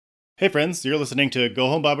Hey friends, you're listening to Go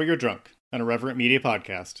Home Bible You're Drunk, an Irreverent Media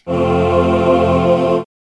podcast.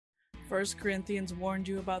 1 Corinthians warned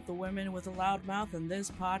you about the women with a loud mouth, and this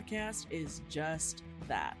podcast is just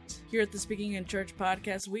that. Here at the Speaking in Church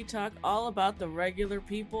podcast, we talk all about the regular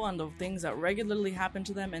people and the things that regularly happen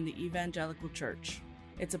to them in the evangelical church.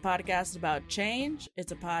 It's a podcast about change,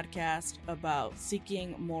 it's a podcast about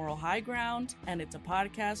seeking moral high ground, and it's a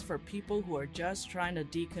podcast for people who are just trying to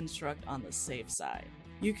deconstruct on the safe side.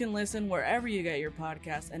 You can listen wherever you get your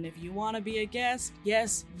podcast, and if you want to be a guest,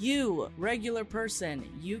 yes, you, regular person,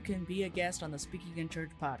 you can be a guest on the Speaking in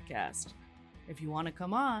Church podcast. If you want to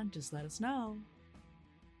come on, just let us know.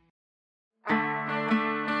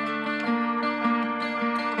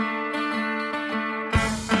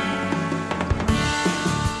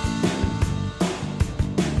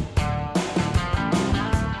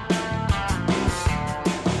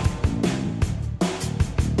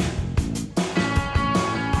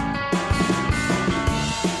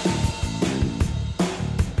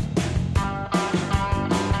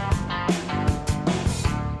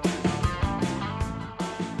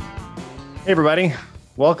 Hey everybody,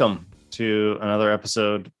 welcome to another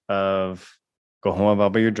episode of Go Home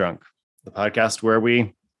Bible You're Drunk, the podcast where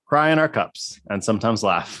we cry in our cups and sometimes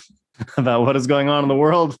laugh about what is going on in the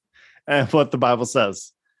world and what the Bible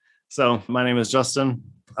says. So my name is Justin.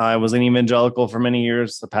 I was an evangelical for many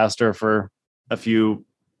years, a pastor for a few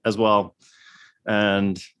as well.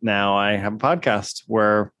 And now I have a podcast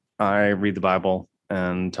where I read the Bible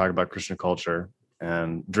and talk about Christian culture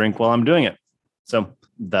and drink while I'm doing it. So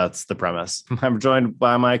that's the premise. I'm joined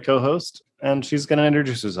by my co-host, and she's going to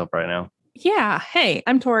introduce herself right now. Yeah. Hey,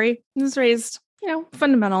 I'm Tori. I was raised,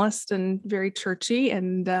 fundamentalist and very churchy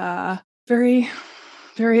and very,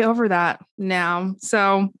 very over that now.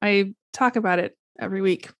 So I talk about it every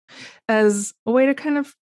week as a way to kind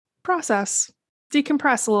of process,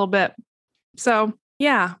 decompress a little bit. So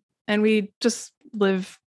yeah. And we just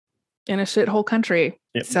live in a shithole country.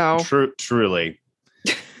 Yep, so truly.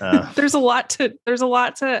 there's a lot to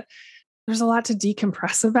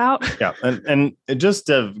decompress about. Yeah. And just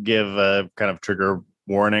to give a kind of trigger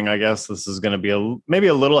warning, I guess this is going to be maybe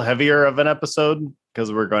a little heavier of an episode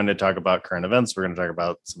because we're going to talk about current events. We're going to talk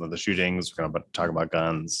about some of the shootings. We're going to talk about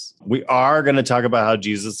guns. We are going to talk about how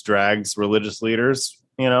Jesus drags religious leaders,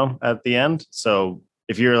 at the end. So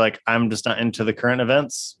if you're like, I'm just not into the current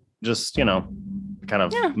events, just, kind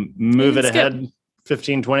of move it ahead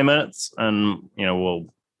 15, 20 minutes and,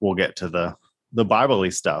 we'll get to the Bible-y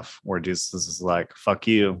stuff where Jesus is like, fuck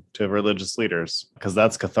you to religious leaders, because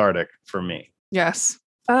that's cathartic for me. Yes.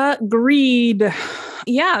 Agreed.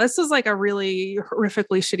 Yeah, this is like a really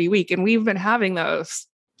horrifically shitty week. And we've been having those.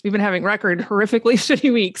 We've been having record horrifically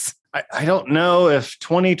shitty weeks. I don't know if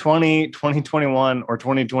 2020, 2021, or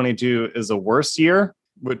 2022 is a worse year.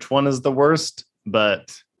 Which one is the worst?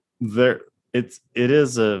 But it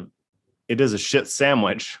is a shit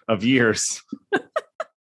sandwich of years.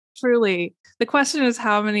 Truly. The question is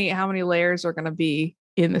how many layers are going to be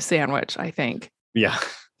in the sandwich, I think. Yeah.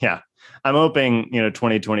 I'm hoping,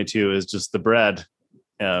 2022 is just the bread,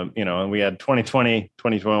 and we had 2020,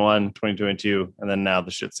 2021, 2022, and then now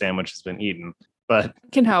the shit sandwich has been eaten. But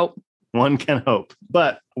one can hope.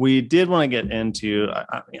 But we did want to get into,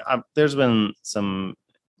 there's been some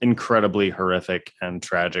incredibly horrific and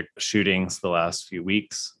tragic shootings the last few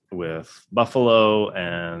weeks with Buffalo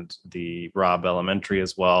and the Robb Elementary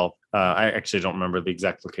as well. I actually don't remember the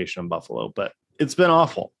exact location of Buffalo, but it's been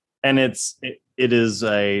awful. And it is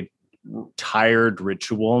a tired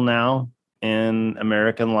ritual now in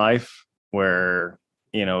American life where,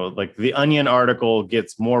 like the Onion article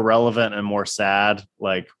gets more relevant and more sad.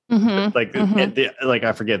 I forget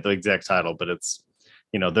the exact title, but it's,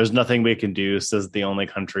 there's nothing we can do, says the only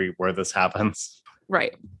country where this happens.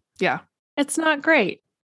 Right. Yeah. It's not great.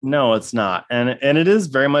 No, it's not. And it is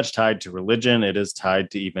very much tied to religion. It is tied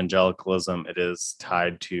to evangelicalism. It is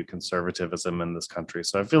tied to conservatism in this country.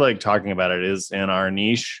 So I feel like talking about it is in our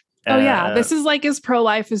niche. Oh, yeah. This is like as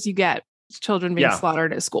pro-life as you get. Children being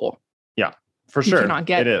slaughtered at school. Yeah, for sure. You cannot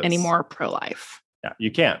get any more pro-life. Yeah, you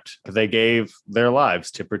can't. They gave their lives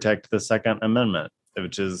to protect the Second Amendment,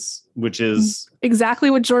 which is exactly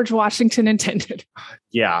what George Washington intended.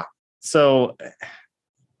 Yeah. So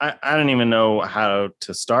I don't even know how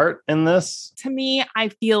to start in this. To me, I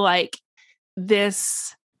feel like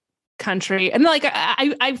this country, and like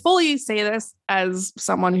I fully say this as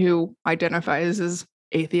someone who identifies as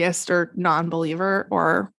atheist or non-believer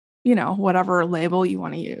or, whatever label you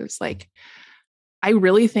want to use. Like, I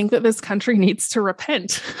really think that this country needs to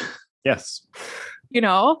repent. Yes.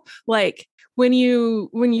 Like when you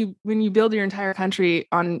build your entire country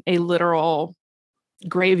on a literal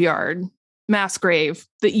graveyard, mass grave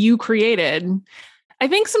that you created, I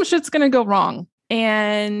think some shit's going to go wrong.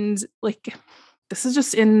 And like, this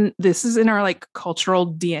is in our like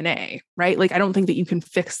cultural DNA, right? Like, I don't think that you can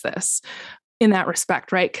fix this in that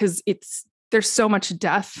respect, right? Because there's so much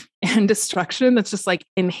death and destruction that's just like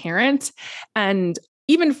inherent. And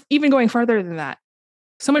even going farther than that,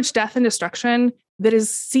 so much death and destruction that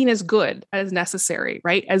is seen as good, as necessary,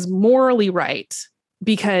 right? As morally right,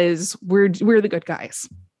 because we're the good guys.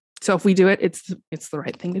 So if we do it, it's the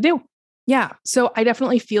right thing to do. Yeah. So I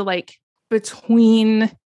definitely feel like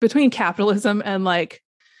between capitalism and like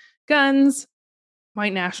guns,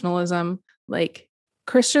 white nationalism, like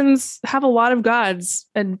Christians have a lot of gods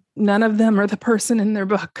and none of them are the person in their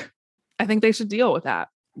book. I think they should deal with that.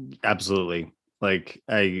 Absolutely. Like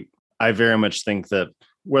I very much think that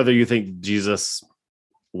whether you think Jesus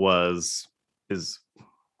is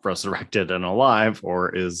resurrected and alive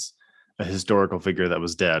or is a historical figure that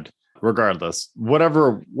was dead, regardless,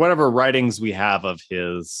 whatever writings we have of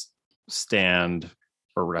his stand,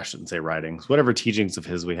 or I shouldn't say writings, whatever teachings of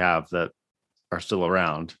his we have that are still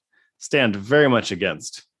around, stand very much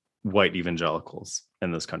against white evangelicals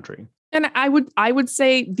in this country. And I would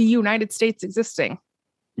say the United States existing.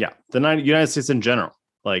 Yeah, the United States in general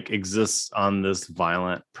like exists on this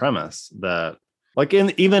violent premise that, like,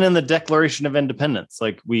 even in the Declaration of Independence,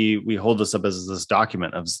 like we hold this up as this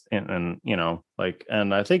document of, and you know, like,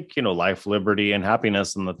 and I think, you know, life, liberty, and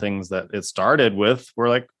happiness, and the things that it started with were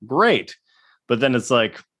like great, but then it's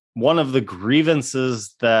like one of the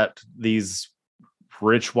grievances that these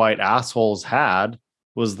rich white assholes had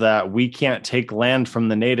was that we can't take land from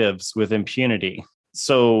the natives with impunity.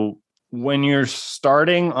 So when you're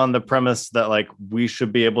starting on the premise that like we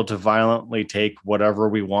should be able to violently take whatever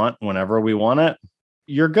we want whenever we want it,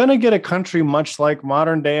 you're going to get a country much like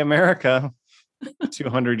modern day America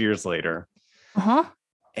 200 years later. Uh-huh.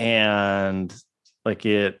 And like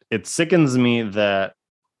it sickens me that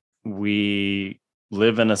we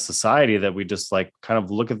live in a society that we just like kind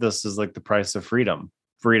of look at this as like the price of freedom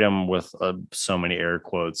with so many air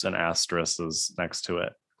quotes and asterisks next to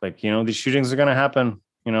it. Like, you know, these shootings are going to happen.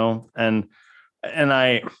 You know, and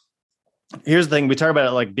here's the thing, we talk about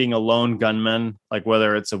it like being a lone gunman, like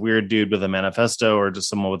whether it's a weird dude with a manifesto or just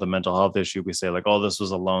someone with a mental health issue, we say like, oh, this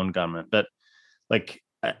was a lone gunman. But like,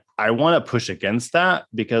 I want to push against that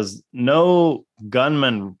because no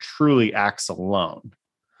gunman truly acts alone.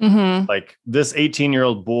 Mm-hmm. Like this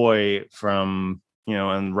 18-year-old boy from, you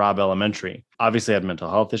know, in Robb Elementary obviously had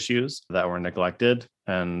mental health issues that were neglected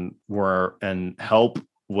and help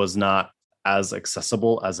was not as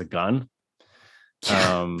accessible as a gun.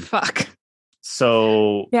 Fuck.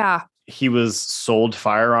 So yeah, he was sold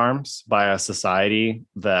firearms by a society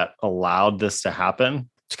that allowed this to happen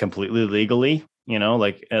completely legally. You know,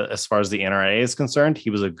 like as far as the NRA is concerned, he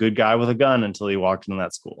was a good guy with a gun until he walked into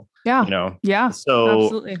that school. Yeah. You know? Yeah. So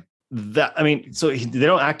absolutely. They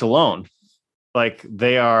don't act alone. Like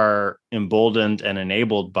they are emboldened and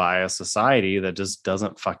enabled by a society that just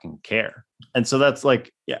doesn't fucking care. And so that's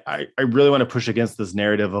like, yeah, I really want to push against this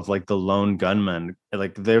narrative of like the lone gunman.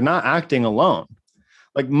 Like they're not acting alone.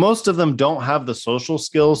 Like most of them don't have the social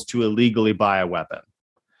skills to illegally buy a weapon.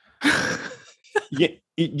 you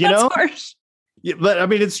know? Harsh. Yeah, but I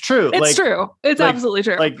mean, it's true. It's true. It's like, absolutely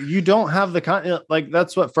true. Like you don't have the like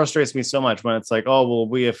that's what frustrates me so much when it's like, oh,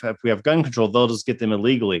 well, if we have gun control, they'll just get them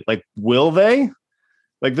illegally. Like, will they?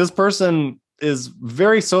 Like this person is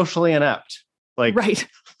very socially inept. Like, right.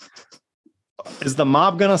 Is the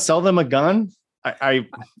mob going to sell them a gun? I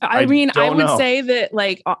mean, I would say that,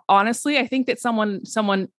 like, honestly, I think that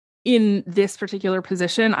someone in this particular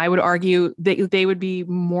position, I would argue that they would be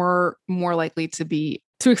more likely to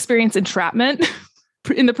experience entrapment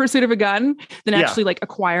in the pursuit of a gun than actually like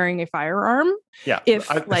acquiring a firearm. Yeah. If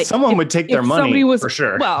someone would take their money for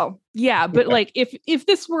sure. Well, yeah. But like if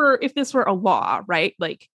this were a law, right?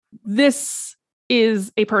 Like this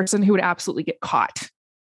is a person who would absolutely get caught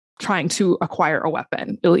trying to acquire a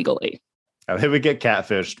weapon illegally. They would get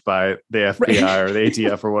catfished by the FBI or the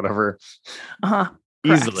ATF or whatever.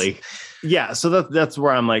 Easily. Yeah. So that's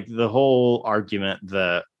where I'm like, the whole argument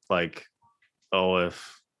that like, oh,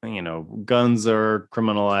 if, you know, guns are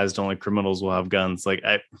criminalized, only criminals will have guns. Like,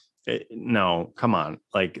 no, come on.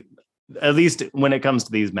 Like, at least when it comes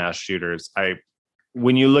to these mass shooters,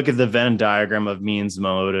 when you look at the Venn diagram of means,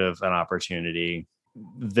 motive, and opportunity,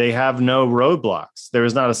 they have no roadblocks. There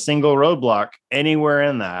is not a single roadblock anywhere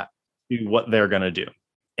in that to what they're going to do.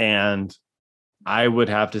 And I would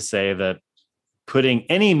have to say that putting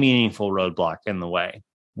any meaningful roadblock in the way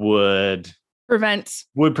would prevent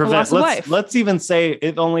life. Let's even say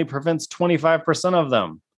it only prevents 25% of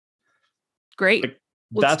them. Great.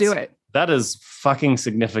 Let's do it. That is fucking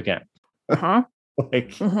significant. Uh-huh.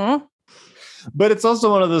 But it's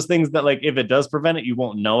also one of those things that, like, if it does prevent it, you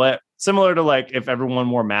won't know it. Similar to, like, if everyone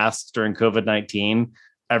wore masks during COVID-19,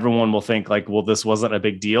 everyone will think, like, well, this wasn't a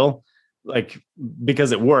big deal, like,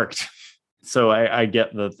 because it worked. So I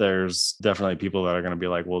get that there's definitely people that are going to be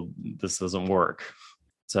like, well, this doesn't work.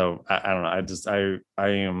 So I don't know.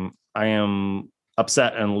 I am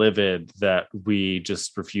upset and livid that we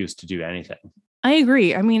just refuse to do anything. I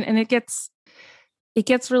agree. I mean, and it gets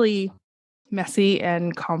really messy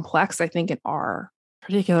and complex, I think, in our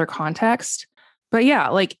particular context. But yeah,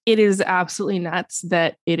 like, it is absolutely nuts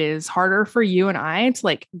that it is harder for you and I to,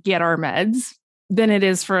 like, get our meds than it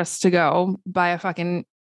is for us to go buy a fucking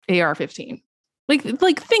AR-15. Like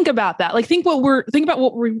think about that. Like, think about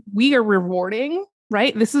what we are rewarding,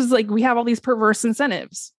 right? This is like, we have all these perverse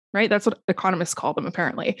incentives, right? That's what economists call them,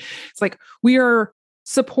 apparently. It's like, we are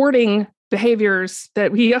supporting behaviors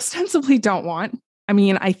that we ostensibly don't want. I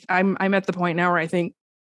mean, I'm at the point now where I think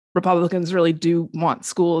Republicans really do want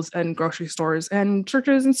schools and grocery stores and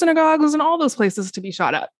churches and synagogues and all those places to be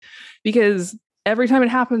shot up, because every time it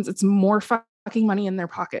happens, it's more fucking money in their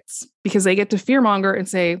pockets, because they get to fearmonger and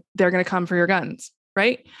say they're going to come for your guns,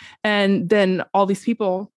 right? And then all these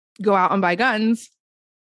people go out and buy guns,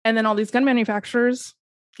 and then all these gun manufacturers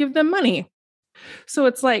give them money. So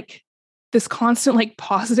it's like this constant, like,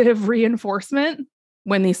 positive reinforcement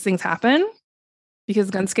when these things happen,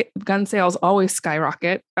 because gun sales always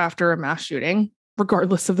skyrocket after a mass shooting,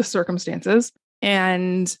 regardless of the circumstances.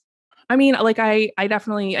 And I mean, like, I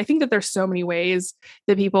think that there's so many ways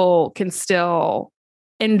that people can still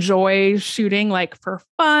enjoy shooting, like, for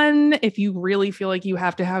fun. If you really feel like you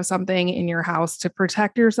have to have something in your house to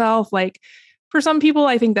protect yourself, like, for some people,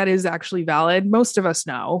 I think that is actually valid. Most of us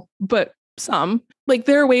know, but some, like,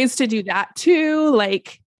 there are ways to do that too.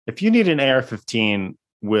 Like, if you need an AR-15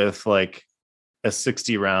 with, like, a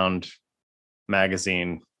 60 round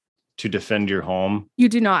magazine to defend your home, you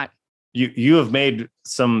do not. You have made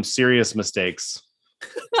some serious mistakes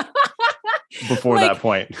before, like, that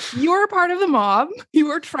point. You're part of the mob. You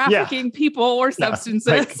were trafficking people or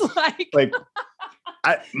substances.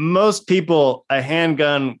 Most people, a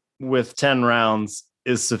handgun with 10 rounds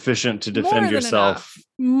is sufficient to defend yourself.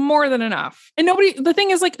 More than enough. And the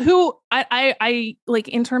thing is, like, who I like,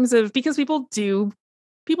 in terms of, because people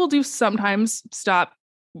do sometimes stop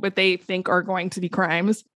what they think are going to be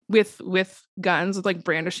crimes with guns, with, like,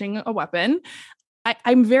 brandishing a weapon.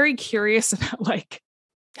 I'm very curious about, like,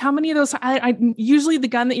 how many of those, I usually the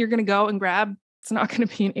gun that you're going to go and grab, it's not going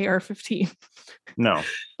to be an AR-15. No,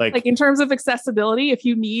 like in terms of accessibility, if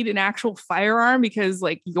you need an actual firearm because,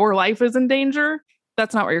 like, your life is in danger,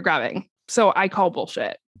 that's not what you're grabbing. So I call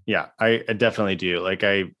bullshit. Yeah, I definitely do. Like,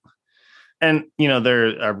 and you know,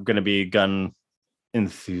 there are going to be gun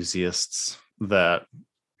enthusiasts that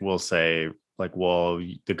will say, like, well,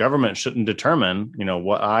 the government shouldn't determine, you know,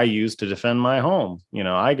 what I use to defend my home. You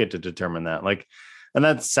know, I get to determine that. Like, and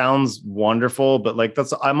that sounds wonderful, but, like,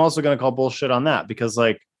 I'm also going to call bullshit on that, because,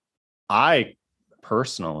 like, I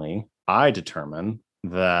personally determine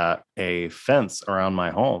that a fence around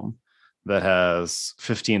my home that has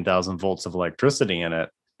 15,000 volts of electricity in it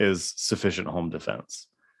is sufficient home defense.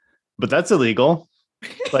 But that's illegal.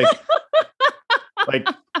 Like,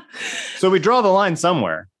 so we draw the line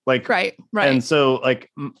somewhere. Like, right. And so, like,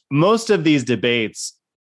 most of these debates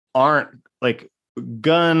aren't, like,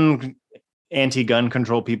 anti-gun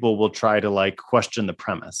control people will try to, like, question the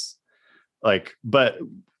premise, like, but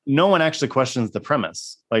no one actually questions the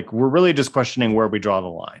premise. Like, we're really just questioning where we draw the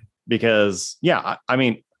line, because I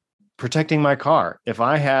mean, protecting my car, if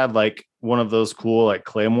I had, like, one of those cool, like,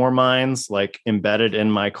 Claymore mines, like, embedded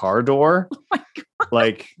in my car door,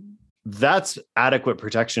 like, that's adequate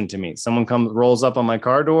protection to me. Someone rolls up on my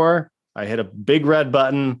car door, I hit a big red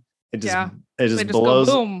button, it just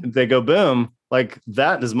blows, they go boom. Like,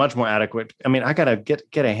 that is much more adequate. I mean, I gotta get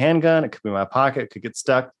a handgun, it could be in my pocket, it could get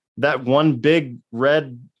stuck. That one big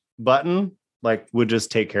red button, like, would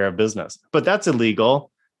just take care of business. But that's illegal.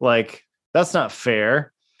 Like, that's not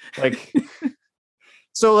fair. Like,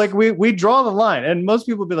 so, like, we draw the line, and most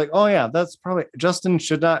people be like, oh yeah, that's probably, Justin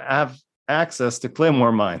should not have access to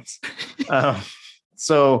Claymore mines.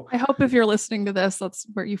 So I hope if you're listening to this, that's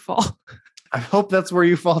where you fall. I hope that's where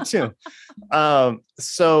you fall too.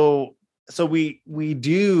 So we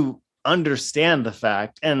do understand the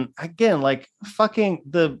fact. And again, like,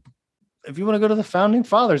 if you want to go to the founding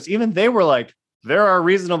fathers, even they were like, there are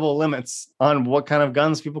reasonable limits on what kind of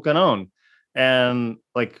guns people can own. And,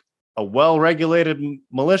 like, a well-regulated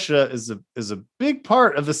militia is a big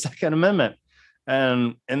part of the Second Amendment.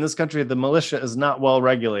 And in this country, the militia is not well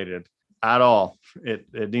regulated. at all.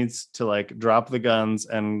 It needs to like drop the guns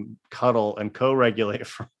and cuddle and co-regulate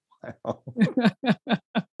for a while.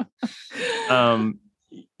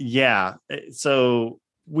 Yeah. So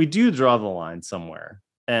we do draw the line somewhere.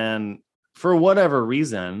 And for whatever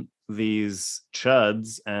reason, these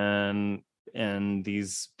chuds and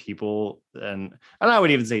these people, and I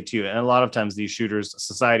would even say too, and a lot of times these shooters,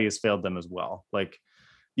 society has failed them as well. Like,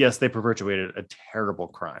 yes, they perpetuated a terrible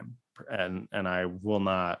crime, and I will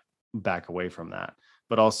not back away from that.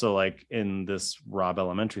 But also, like in this Robb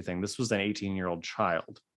Elementary thing, this was an 18-year-old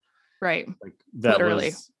child, right? Like that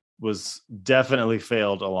literally was definitely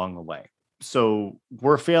failed along the way. So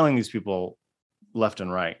we're failing these people left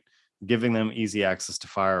and right. Giving them easy access to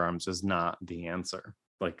firearms is not the answer.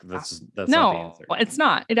 Like that's no, not the answer. It's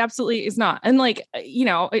not. It absolutely is not. And like, you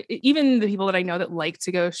know, even the people that I know that like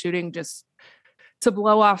to go shooting just to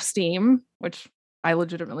blow off steam, which I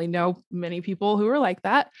legitimately know many people who are like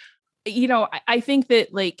that. You know, I think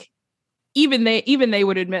that like even they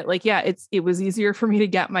would admit like, yeah, it was easier for me to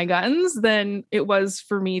get my guns than it was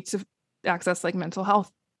for me to access like mental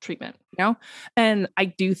health treatment, you know? And I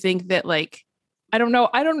do think that like, I don't know,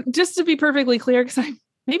 just to be perfectly clear, because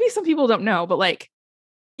maybe some people don't know, but like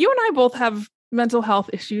you and I both have mental health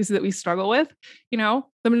issues that we struggle with. You know,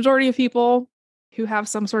 the majority of people who have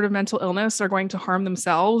some sort of mental illness are going to harm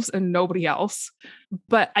themselves and nobody else.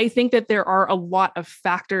 But I think that there are a lot of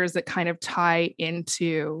factors that kind of tie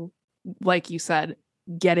into, like you said,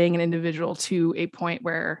 getting an individual to a point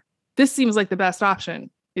where this seems like the best option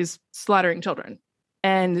is slaughtering children.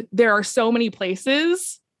 And there are so many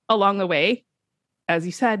places along the way, as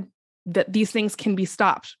you said, that these things can be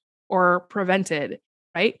stopped or prevented,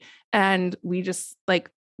 right? And we just like,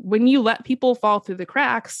 when you let people fall through the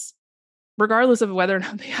cracks, regardless of whether or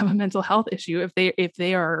not they have a mental health issue, if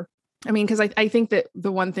they are, I mean, because I think that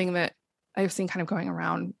the one thing that I've seen kind of going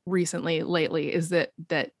around lately is that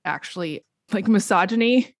actually like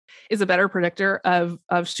misogyny is a better predictor of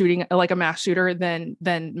shooting, like a mass shooter, than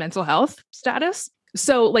mental health status.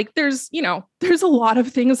 So like there's a lot of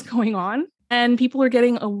things going on, and people are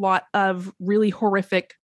getting a lot of really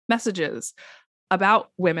horrific messages about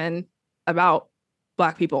women, about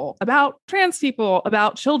Black people, about trans people,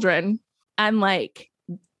 about children. And like,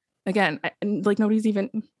 again, like nobody's even,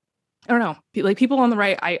 I don't know, like people on the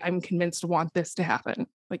right, I'm convinced want this to happen.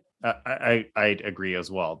 Like, I agree as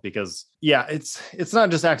well, because yeah, it's not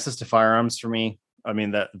just access to firearms for me. I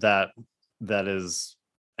mean, that is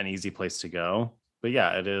an easy place to go, but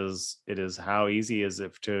yeah, it is how easy is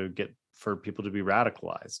it to get for people to be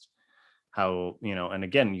radicalized? How, you know, and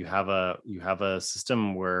again, you have a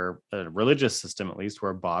system where, a religious system at least,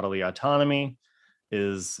 where bodily autonomy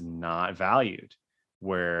is not valued,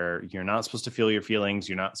 where you're not supposed to feel your feelings,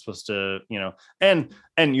 you're not supposed to, you know, and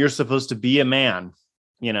you're supposed to be a man,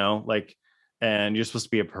 you know, like, and you're supposed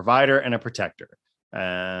to be a provider and a protector.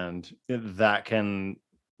 And that can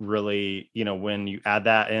really, you know, when you add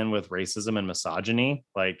that in with racism and misogyny,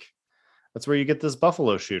 like that's where you get this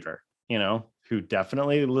Buffalo shooter, you know, who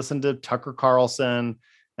definitely listened to Tucker Carlson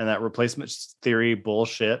and that replacement theory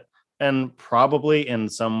bullshit, and probably in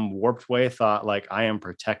some warped way thought like, I am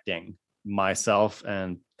protecting myself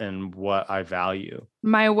and what I value,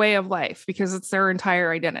 my way of life, because it's their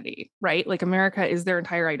entire identity, right? Like America is their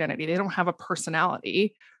entire identity. They don't have a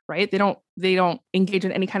personality, right? They don't engage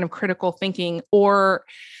in any kind of critical thinking, or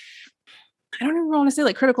I don't even want to say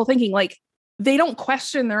like critical thinking, like they don't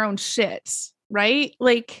question their own shit, right?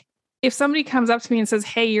 Like if somebody comes up to me and says,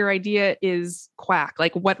 hey, your idea is quack,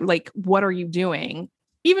 like what are you doing?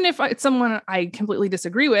 Even if it's someone I completely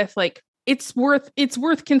disagree with, like it's worth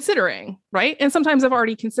considering, right? And sometimes I've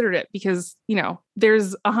already considered it, because, you know,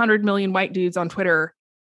 there's 100 million white dudes on Twitter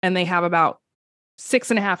and they have about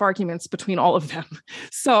 6.5 arguments between all of them.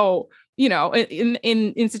 So, you know,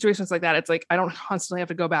 in situations like that, it's like, I don't constantly have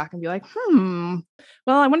to go back and be like, well,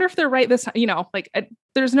 I wonder if they're right this time, you know, like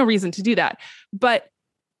there's no reason to do that. But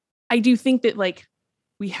I do think that like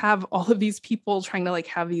we have all of these people trying to like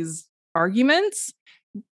have these arguments,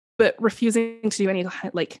 but refusing to do any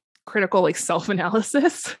like critical like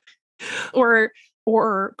self-analysis or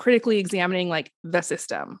critically examining like the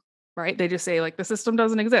system, right? They just say like the system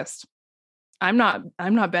doesn't exist. I'm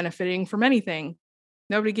not benefiting from anything.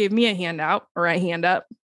 Nobody gave me a handout or a hand up.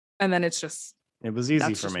 And then it was easy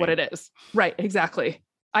that's for just me. what it is. Right. Exactly.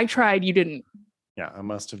 I tried, you didn't. Yeah, I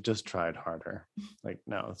must have just tried harder. Like,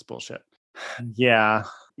 no, it's bullshit. Yeah.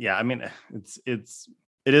 I mean,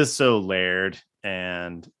 it is so layered,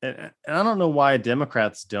 and I don't know why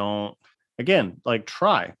Democrats don't, again, like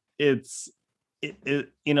try. It's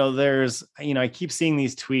there's, I keep seeing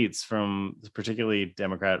these tweets from particularly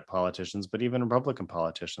Democrat politicians, but even Republican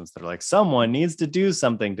politicians that are like, someone needs to do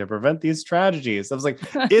something to prevent these tragedies. I was like,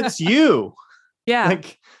 it's you. Yeah.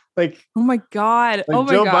 Like, oh my God. Like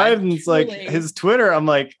Joe Biden's truly. Like his Twitter. I'm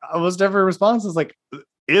like, almost every response is like,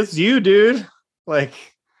 it's you, dude. Like,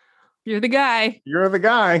 you're the guy.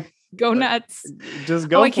 Go nuts. Just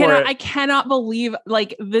go for it. I cannot believe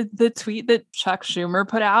like the tweet that Chuck Schumer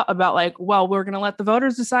put out about like, well, we're going to let the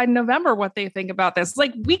voters decide in November what they think about this.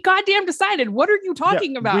 Like, we goddamn decided. What are you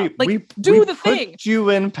talking about? We put you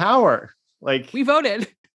in power. Like, we voted.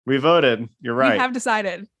 You're right. We have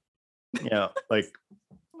decided. Yeah. Like,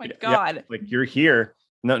 oh my God. Yeah, like you're here.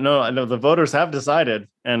 No, the voters have decided.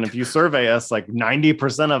 And if you survey us, like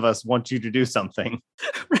 90% of us want you to do something.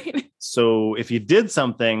 Right. So if you did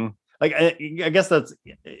something, like, I guess that's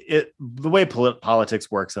it. The way politics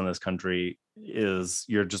works in this country is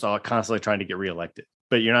you're just all constantly trying to get reelected,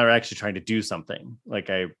 but you're not actually trying to do something. Like,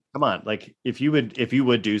 come on, like if you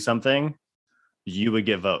would do something, you would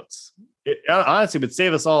get votes. It honestly would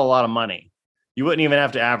save us all a lot of money. You wouldn't even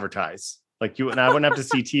have to advertise. Like I wouldn't have to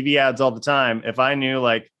see TV ads all the time if I knew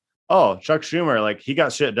like, oh, Chuck Schumer, like he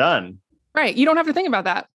got shit done. Right. You don't have to think about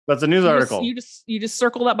that. That's a news article. You just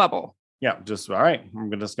circle that bubble. Yeah, just all right.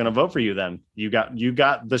 I'm just gonna vote for you then. You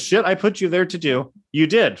got the shit I put you there to do. You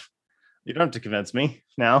did. You don't have to convince me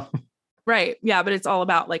now. Right. Yeah, but it's all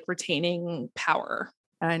about like retaining power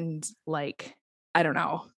and like, I don't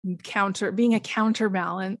know, being a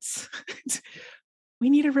counterbalance. We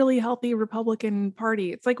need a really healthy Republican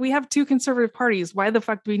Party. It's like we have two conservative parties. Why the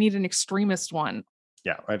fuck do we need an extremist one?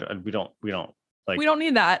 Yeah, we don't like. We don't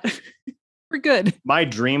need that. We're good. My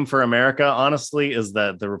dream for America, honestly, is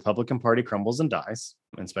that the Republican Party crumbles and dies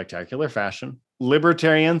in spectacular fashion.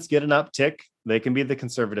 Libertarians get an uptick. They can be the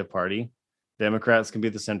conservative party. Democrats can be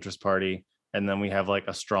the centrist party. And then we have like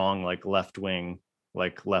a strong, like left-wing,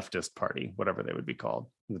 like leftist party, whatever they would be called.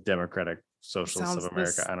 The Democratic Socialists of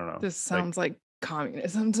America. I don't know. This sounds like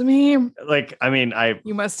communism to me. Like, I mean,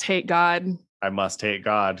 you must hate God. I must hate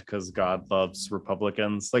God because God loves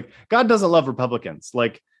Republicans. Like, God doesn't love Republicans.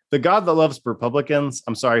 Like, the God that loves Republicans,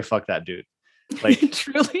 I'm sorry, fuck that dude. Like,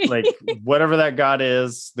 truly, like whatever that God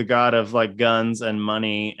is, the God of like guns and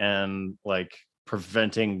money and like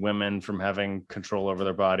preventing women from having control over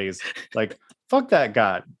their bodies. Like, fuck that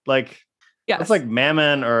God. Like, yes. That's like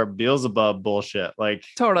Mammon or Beelzebub bullshit. Like,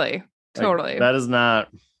 totally. That is not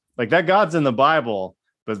like that God's in the Bible,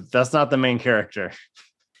 but that's not the main character.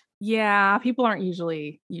 Yeah, people aren't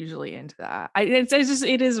usually into that.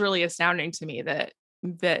 It is really astounding to me that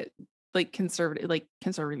like conservative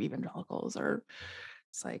evangelicals are,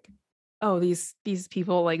 it's like, oh, these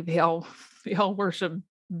people, like they all worship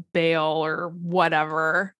Baal or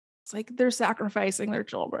whatever. It's like they're sacrificing their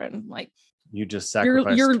children. Like, you just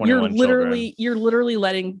sacrificed 21 children. You're literally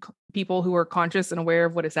letting people who are conscious and aware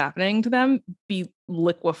of what is happening to them be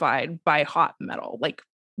liquefied by hot metal. Like,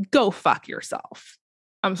 go fuck yourself.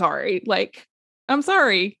 I'm sorry. Like, I'm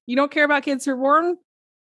sorry. You don't care about kids who are born?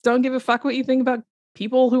 Don't give a fuck what you think about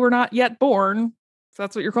people who are not yet born. So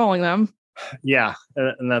that's what you're calling them. Yeah.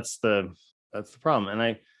 And that's the problem.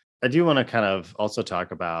 And I do want to kind of also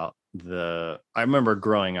talk about I remember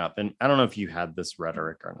growing up, and I don't know if you had this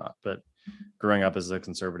rhetoric or not, but growing up as a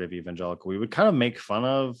conservative evangelical, we would kind of make fun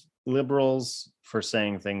of liberals for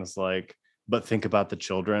saying things like, but think about the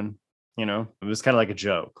children. You know, it was kind of like a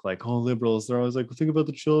joke, like, oh, liberals, they're always like, think about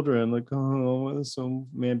the children, like, oh, so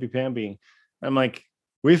mamby-pamby. I'm like,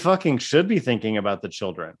 we fucking should be thinking about the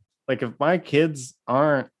children. Like, if my kids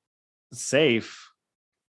aren't safe,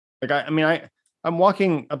 like, I'm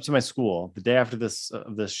walking up to my school the day after this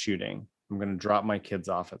shooting. I'm going to drop my kids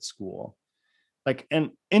off at school. Like,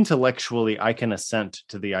 and intellectually, I can assent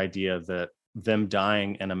to the idea that them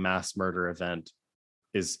dying in a mass murder event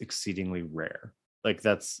is exceedingly rare. Like,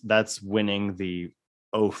 that's winning the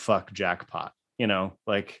oh fuck jackpot, you know,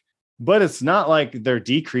 like, but it's not like they're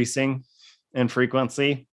decreasing in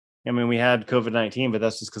frequency. I mean, we had COVID-19, but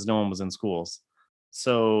that's just because no one was in schools.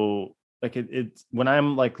 So like it's when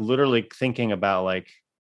I'm like literally thinking about like,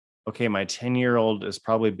 okay, my 10-year-old is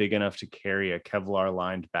probably big enough to carry a Kevlar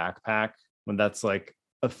lined backpack, when that's like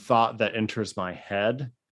a thought that enters my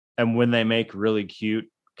head. And when they make really cute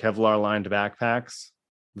Kevlar lined backpacks,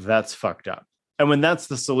 that's fucked up. And when that's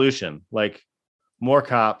the solution, like more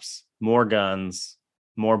cops, more guns,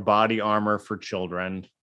 more body armor for children.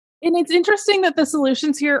 And it's interesting that the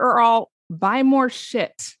solutions here are all buy more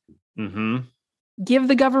shit. Mm-hmm. Give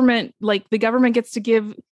the government gets to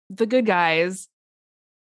give the good guys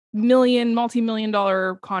multi-million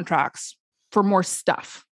dollar contracts for more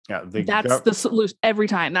stuff. Yeah. That's the solution every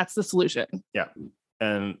time. That's the solution. Yeah.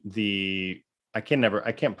 And I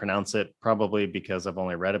can't pronounce it, probably because I've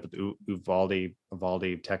only read it, but the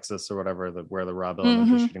Uvalde, Texas or whatever, where the Robb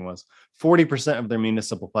Elementary shooting was, 40% of their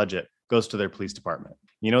municipal budget goes to their police department.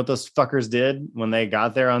 You know what those fuckers did when they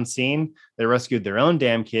got there on scene? They rescued their own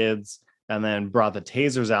damn kids and then brought the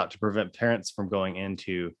tasers out to prevent parents from going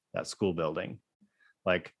into that school building.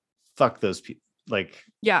 Like, fuck those people.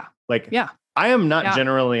 Yeah. I am not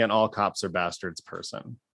generally an all cops are bastards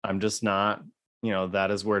person. I'm just not. That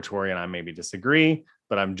is where Tori and I maybe disagree,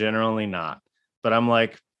 but I'm generally not. But I'm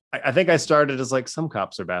like, I think I started as like, some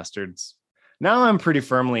cops are bastards. Now I'm pretty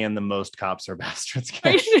firmly in the most cops are bastards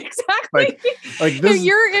camp. Exactly. Like this,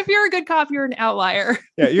 if you're a good cop, you're an outlier.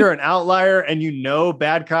 Yeah, you're an outlier and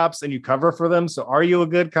bad cops and you cover for them. So are you a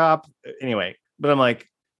good cop? Anyway, but I'm like,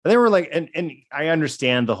 they were like, and I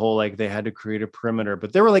understand the whole, like, they had to create a perimeter,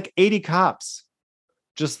 but there were like 80 cops.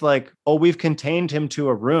 Just like, oh, we've contained him to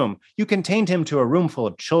a room. You contained him to a room full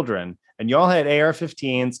of children, and y'all had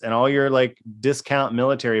AR-15s and all your like discount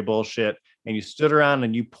military bullshit. And you stood around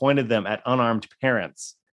and you pointed them at unarmed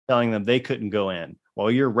parents, telling them they couldn't go in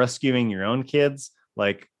while you're rescuing your own kids.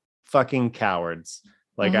 Like, fucking cowards.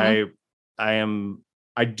 Like, I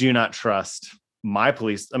do not trust my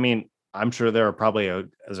police. I mean, I'm sure there are probably a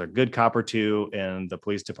good cop or two in the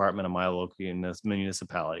police department of my local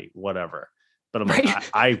municipality, whatever. But I'm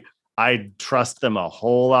like, I trust them a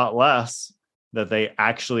whole lot less that they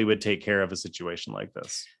actually would take care of a situation like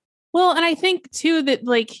this. Well, and I think too that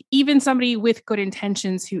like even somebody with good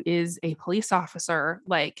intentions who is a police officer,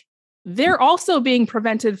 like they're also being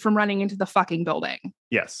prevented from running into the fucking building.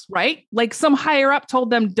 Yes. Right? Like some higher up told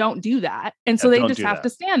them don't do that. And so they just have to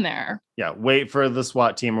stand there. Yeah. Wait for the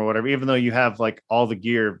SWAT team or whatever, even though you have like all the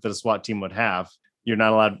gear that a SWAT team would have. You're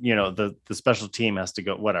not allowed, the special team has to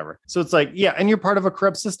go, whatever. So it's like, yeah. And you're part of a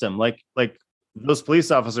corrupt system. Like those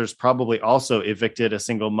police officers probably also evicted a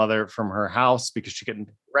single mother from her house because she couldn't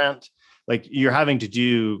pay rent. Like, you're having to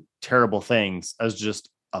do terrible things as just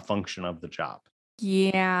a function of the job.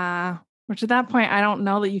 Yeah. Which at that point, I don't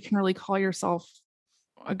know that you can really call yourself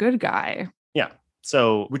a good guy. Yeah.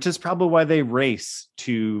 So, which is probably why they race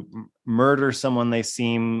to murder someone they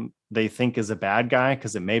think is a bad guy,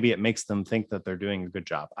 because it makes them think that they're doing a good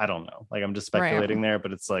job. I don't know. Like, I'm just speculating there,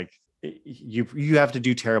 but it's like you have to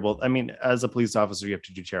do terrible. I mean, as a police officer, you have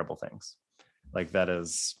to do terrible things. Like, that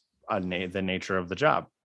is the nature of the job.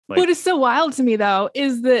 Like, what is so wild to me, though,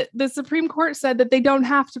 is that the Supreme Court said that they don't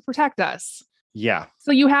have to protect us. Yeah.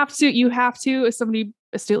 So you have to, as somebody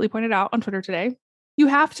astutely pointed out on Twitter today, you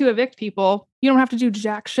have to evict people. You don't have to do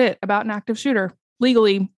jack shit about an active shooter.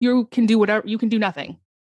 Legally, you can do whatever. You can do nothing.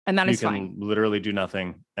 And that is fine. You can literally do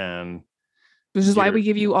nothing. And this is why we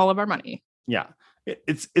give you all of our money. Yeah.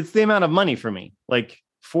 It's the amount of money for me. Like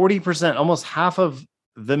 40%, almost half of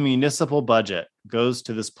the municipal budget goes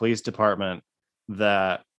to this police department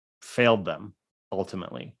that failed them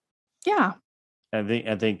ultimately. Yeah.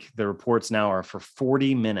 I think the reports now are for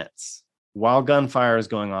 40 minutes while gunfire is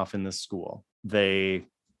going off in this school. They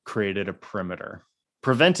created a perimeter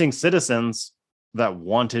preventing citizens that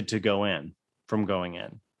wanted to go in from going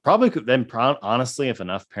in. Probably could then, honestly, if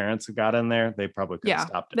enough parents got in there, they probably could have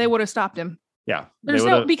stopped him. They would have stopped him. Yeah.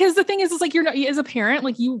 Because the thing is like, you're not, as a parent,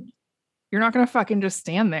 like you're not going to fucking just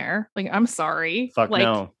stand there. Like, I'm sorry. Fuck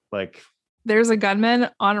no. Like, there's a gunman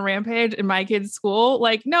on a rampage in my kid's school.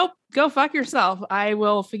 Like, nope, go fuck yourself. I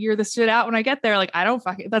will figure this shit out when I get there. Like, I don't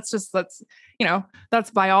fuck it.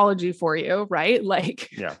 That's biology for you. Right. Like,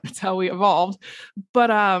 yeah, that's how we evolved. But,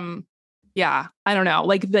 yeah, I don't know.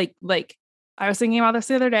 Like I was thinking about this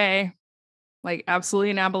the other day, like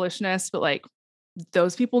absolutely an abolitionist, but like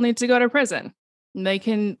those people need to go to prison. They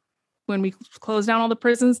can, when we close down all the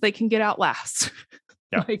prisons, they can get out last.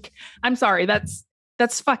 Yeah. Like, I'm sorry, that's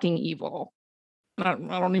fucking evil. I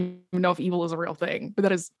don't even know if evil is a real thing, but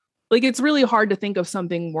that is like, it's really hard to think of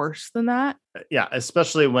something worse than that. Yeah.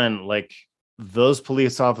 Especially when like those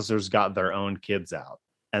police officers got their own kids out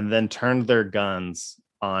and then turned their guns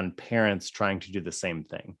on parents trying to do the same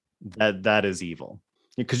thing. That is evil,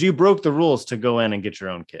 because you broke the rules to go in and get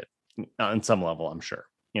your own kid on some level, I'm sure.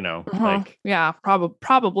 Like, yeah,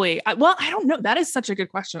 probably. I don't know. That is such a good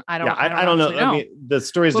question. I don't know. I mean, the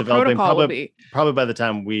story's developing. Probably by the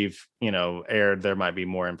time we've aired, there might be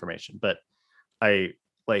more information. But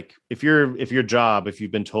if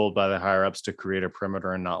you've been told by the higher ups to create a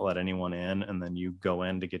perimeter and not let anyone in, and then you go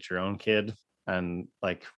in to get your own kid and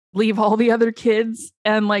like leave all the other kids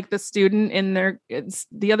and like the student in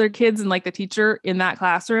the other kids and like the teacher in that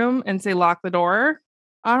classroom and say lock the door.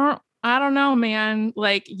 I don't know, man.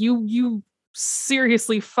 Like you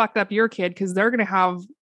seriously fucked up your kid, because they're gonna have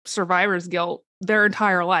survivor's guilt their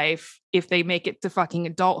entire life if they make it to fucking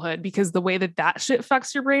adulthood, because the way that shit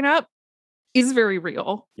fucks your brain up is very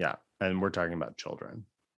real. Yeah. And we're talking about children.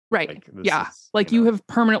 Right. Like, yeah. Like you have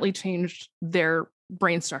permanently changed their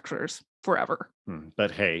brain structures forever.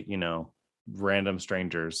 But hey, random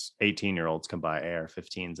strangers, 18-year-olds can buy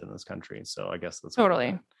AR-15s in this country. So I guess that's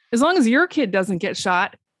totally. As long as your kid doesn't get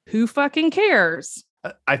shot, who fucking cares?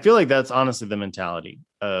 I feel like that's honestly the mentality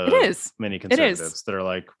of it is. many conservatives that are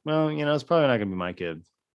like, well, it's probably not going to be my kid.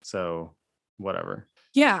 So whatever.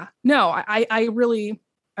 Yeah. No, I really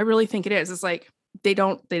think it is. It's like they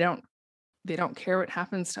don't care what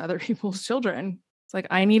happens to other people's children. It's like,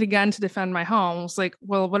 I need a gun to defend my home. It's like,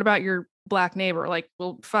 well, what about your black neighbor? Like,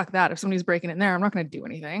 well, fuck that. If somebody's breaking in there, I'm not going to do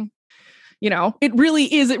anything. It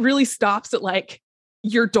really stops at like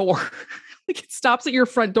your door. Like it stops at your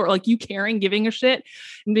front door. Like you caring, giving a shit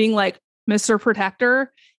and being like, Mr.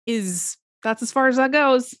 Protector that's as far as that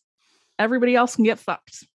goes. Everybody else can get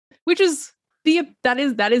fucked, which is that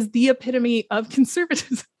is the epitome of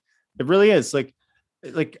conservatism. It really is. Like,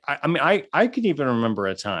 I could even remember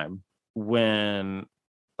a time when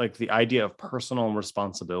like the idea of personal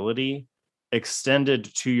responsibility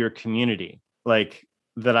extended to your community, like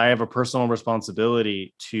that I have a personal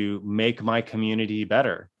responsibility to make my community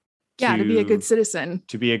better. To be a good citizen.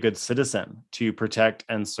 To be a good citizen, to protect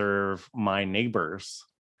and serve my neighbors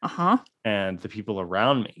and the people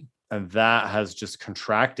around me. And that has just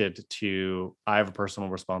contracted to, I have a personal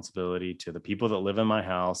responsibility to the people that live in my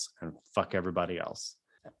house and fuck everybody else.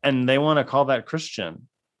 And they want to call that Christian.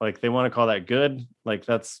 Like they want to call that good. Like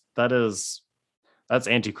that's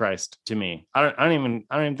Antichrist to me. I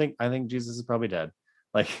think Jesus is probably dead.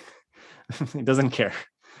 Like he doesn't care.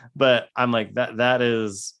 But I'm like, that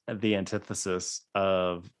is the antithesis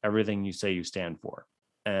of everything you say you stand for.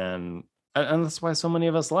 And that's why so many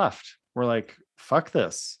of us left. We're like, fuck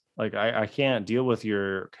this. Like, I can't deal with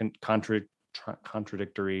your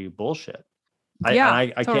contradictory bullshit.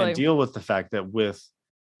 I totally can't deal with the fact that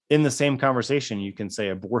in the same conversation, you can say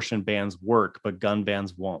abortion bans work, but gun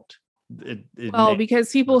bans won't.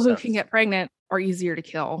 Because people who can get pregnant are easier to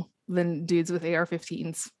kill than dudes with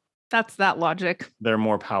AR-15s. That's that logic. They're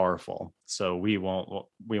more powerful, so we won't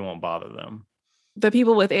bother them. The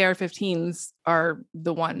people with AR-15s are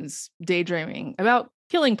the ones daydreaming about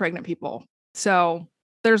killing pregnant people. So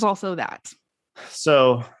there's also that.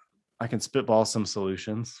 So I can spitball some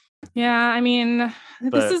solutions. Yeah, I mean,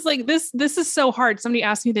 this is so hard. Somebody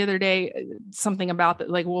asked me the other day something about that,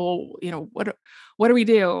 like, well, what do we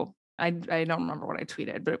do? I don't remember what I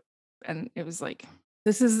tweeted, and it was like,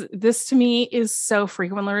 this to me is so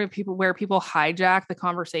frequently where people hijack the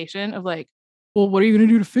conversation of like, well, what are you going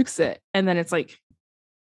to do to fix it? And then it's like,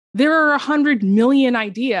 there are 100 million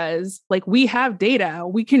ideas. Like we have data,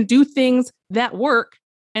 we can do things that work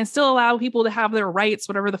and still allow people to have their rights,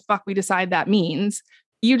 whatever the fuck we decide that means.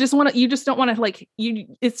 You just don't want to like,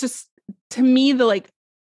 it's just, to me, the like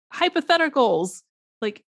hypotheticals,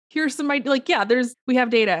 like here's some idea, like, yeah, we have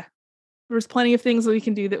data. There's plenty of things that we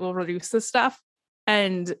can do that will reduce this stuff.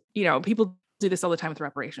 And, people do this all the time with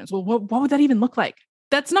reparations. Well, what would that even look like?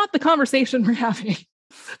 That's not the conversation we're having.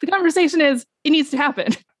 The conversation is, it needs to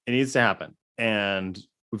happen. It needs to happen. And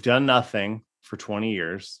we've done nothing for 20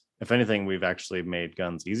 years. If anything, we've actually made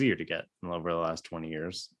guns easier to get over the last 20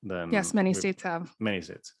 years. Yes, many states have. Many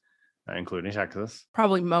states, including Texas.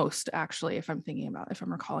 Probably most, actually, if I'm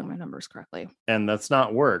recalling my numbers correctly. And that's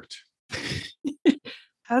not worked.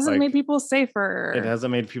 Hasn't made people safer. It hasn't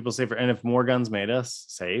made people safer. And if more guns made us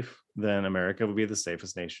safe, then America would be the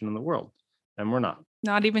safest nation in the world. And we're not.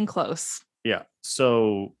 Not even close. Yeah.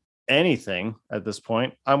 So anything at this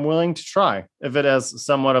point, I'm willing to try if it has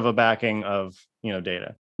somewhat of a backing of,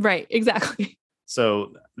 data. Right. Exactly.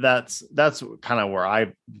 So that's kind of where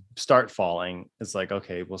I start falling. It's like,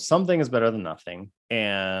 okay, well, something is better than nothing.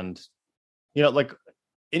 And, and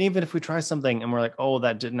even if we try something and we're like, oh,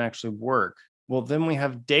 that didn't actually work. Well, then we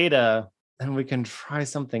have data and we can try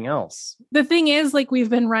something else. The thing is, like, we've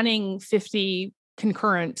been running 50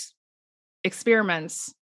 concurrent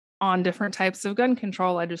experiments on different types of gun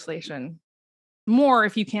control legislation. More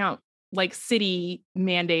if you count like city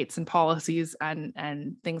mandates and policies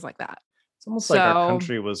and things like that. It's almost like our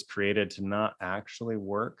country was created to not actually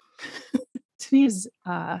work. To me, is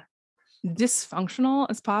dysfunctional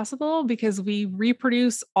as possible because we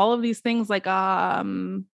reproduce all of these things like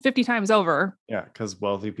 50 times over. Yeah, because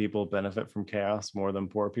wealthy people benefit from chaos more than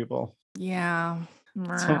poor people. Yeah.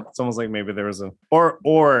 It's almost like maybe there was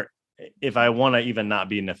or if I want to even not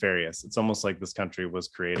be nefarious, it's almost like this country was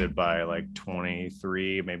created by like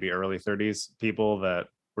 23, maybe early 30s people that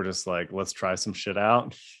were just like, let's try some shit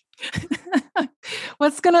out.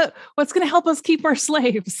 What's gonna help us keep our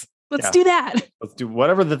slaves? Let's do that. Let's do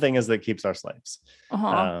whatever the thing is that keeps our slaves.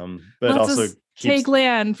 But let's also take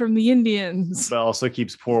land from the Indians. But also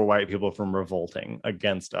keeps poor white people from revolting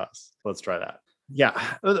against us. Let's try that. Yeah.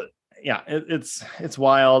 It's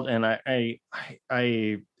wild, and I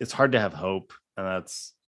it's hard to have hope, and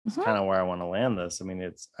that's kind of where I want to land this. I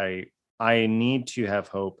mean, I need to have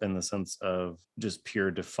hope in the sense of just pure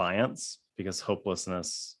defiance, because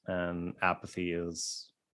hopelessness and apathy is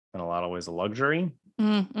in a lot of ways a luxury.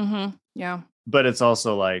 Yeah. But it's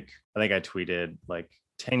also like, I think I tweeted like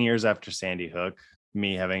 10 years after Sandy Hook,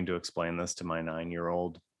 me having to explain this to my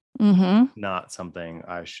 9-year-old, not something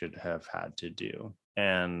I should have had to do.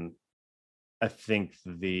 And I think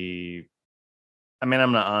I'm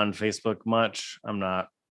not on Facebook much.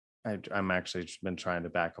 I'm actually been trying to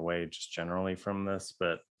back away just generally from this,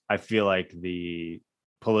 but I feel like the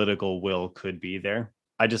political will could be there.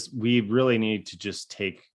 We really need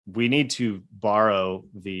to borrow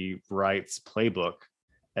the right's playbook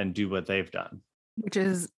and do what they've done, which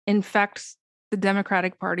is infect the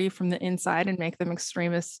Democratic Party from the inside and make them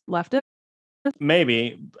extremist leftists.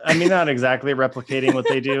 Maybe. I mean, not exactly replicating what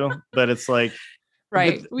they do, but it's like,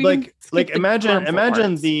 right.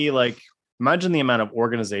 Imagine the amount of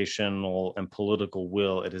organizational and political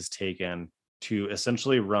will it has taken to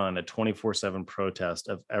essentially run a 24/7 protest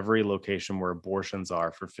of every location where abortions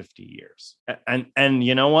are for 50 years. And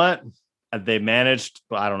you know what? They managed,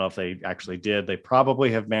 I don't know if they actually did, they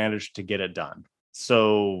probably have managed to get it done.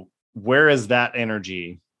 So where is that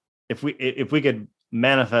energy? If we could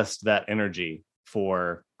manifest that energy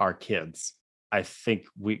for our kids, I think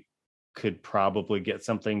we could probably get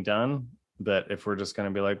something done. But if we're just going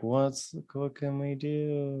to be like, what can we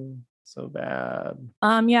do? So bad.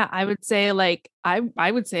 I would say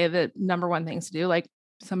I would say that number one things to do, like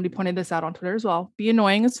somebody pointed this out on Twitter as well, be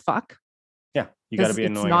annoying as fuck. Yeah, you got to be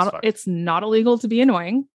annoying as fuck. It's not illegal to be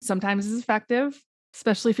annoying. Sometimes it's effective,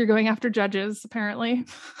 especially if you're going after judges, apparently.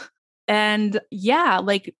 And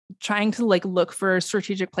like trying to like look for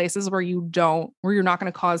strategic places where you're not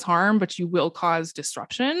going to cause harm, but you will cause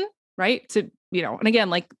disruption, right? And again,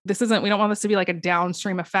 like we don't want this to be like a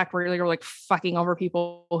downstream effect where you're like fucking over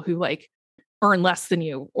people who like earn less than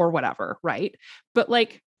you or whatever, right? But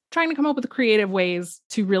like trying to come up with creative ways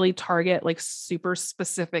to really target like super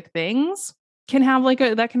specific things can have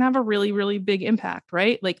a really, really big impact,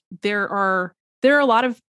 right? Like there are a lot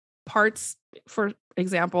of parts, for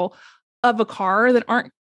example, of a car that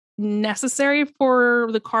aren't necessary for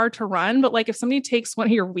the car to run. But like if somebody takes one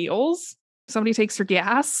of your wheels, somebody takes your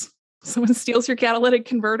gas, someone steals your catalytic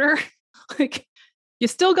converter, like you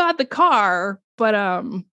still got the car, but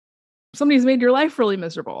somebody's made your life really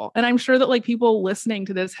miserable. And I'm sure that like people listening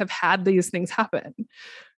to this have had these things happen,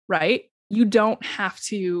 right? You don't have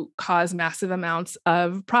to cause massive amounts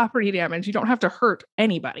of property damage. You don't have to hurt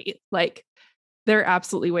anybody. Like there are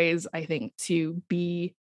absolutely ways, I think, to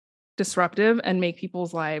be disruptive and make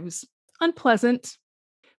people's lives unpleasant,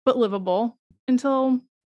 but livable until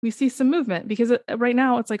we see some movement. Because right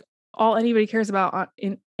now it's like all anybody cares about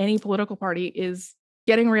in any political party is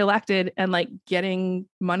getting reelected and like getting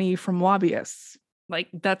money from lobbyists. Like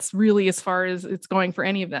that's really as far as it's going for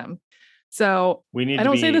any of them. So I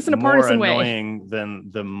don't say this in a partisan way. Annoying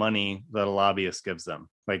than the money that a lobbyist gives them.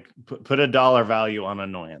 Like put a dollar value on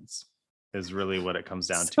annoyance is really what it comes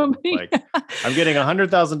down to. Like I'm getting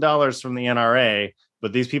 $100,000 from the NRA,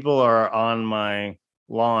 but these people are on my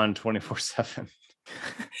lawn 24/7.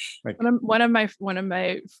 Like, one of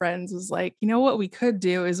my friends was like, you know what we could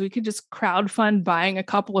do is we could just crowdfund buying a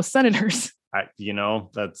couple of senators.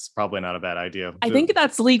 That's probably not a bad idea. I think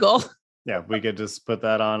that's legal. Yeah, we could just put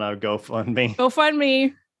that on a GoFundMe.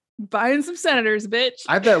 GoFundMe, buying some senators, bitch.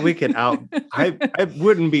 I bet we could it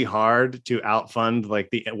wouldn't be hard to outfund like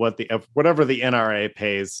whatever the NRA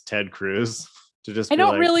pays Ted Cruz to just. I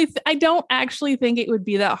don't actually think it would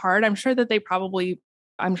be that hard. I'm sure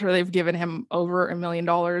they've given him over $1 million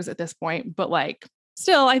at this point, but like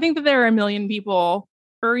still, I think that there are 1 million people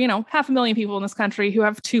or, 500,000 people in this country who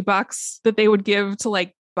have $2 that they would give to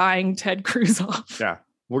like buying Ted Cruz off. Yeah.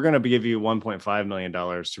 We're going to give you $1.5 million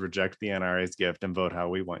to reject the NRA's gift and vote how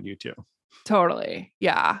we want you to. Totally.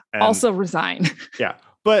 Yeah. And also resign. Yeah.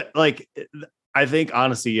 But like, I think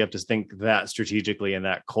honestly, you have to think that strategically and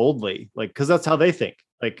that coldly, like, because that's how they think.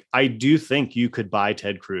 Like, I do think you could buy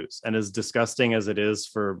Ted Cruz. And as disgusting as it is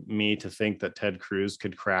for me to think that Ted Cruz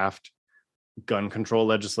could craft gun control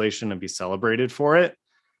legislation and be celebrated for it,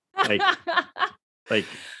 like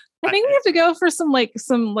I think we have to go for some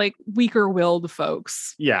weaker-willed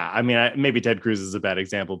folks. Yeah, I mean, maybe Ted Cruz is a bad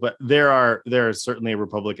example, but there are certainly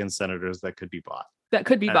Republican senators that could be bought.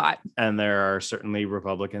 And there are certainly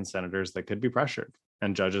Republican senators that could be pressured,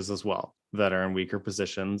 and judges as well, that are in weaker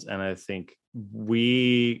positions. And I think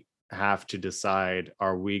we have to decide,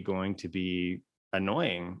 are we going to be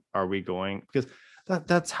annoying? Are we going, because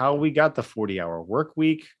that's how we got the 40-hour work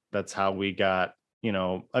week. That's how we got,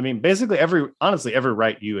 I mean, basically every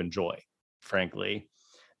right you enjoy, frankly,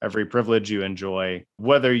 every privilege you enjoy,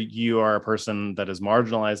 whether you are a person that is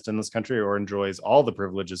marginalized in this country or enjoys all the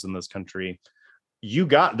privileges in this country, you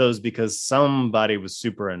got those because somebody was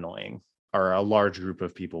super annoying, or a large group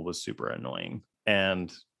of people was super annoying.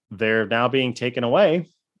 And they're now being taken away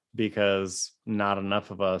because not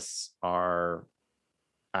enough of us are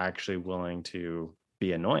actually willing to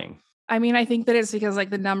be annoying. I mean, I think that it's because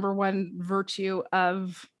the number one virtue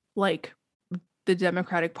of the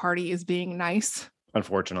Democratic Party is being nice.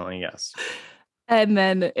 Unfortunately, yes. And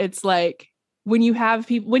then it's when you have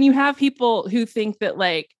people who think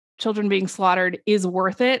that children being slaughtered is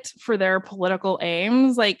worth it for their political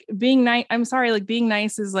aims, being nice. I'm sorry, being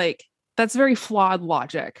nice is that's very flawed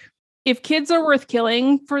logic. If kids are worth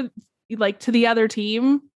killing for to the other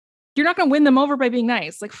team, you're not going to win them over by being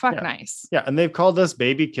nice. Fuck yeah. Nice. Yeah. And they've called us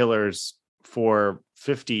baby killers for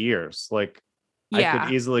 50 years. I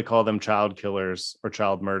could easily call them child killers or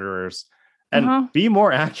child murderers and be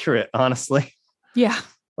more accurate, honestly. Yeah.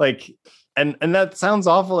 And that sounds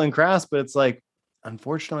awful and crass, but it's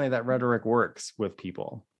unfortunately that rhetoric works with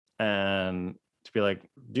people. And to be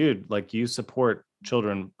dude, you support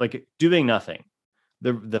children, doing nothing.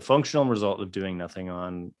 The functional result of doing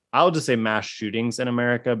nothing I'll just say mass shootings in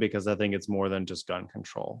America, because I think it's more than just gun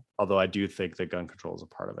control. Although I do think that gun control is a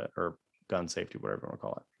part of it, or gun safety, whatever you want to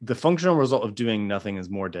call it. The functional result of doing nothing is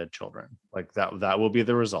more dead children. That will be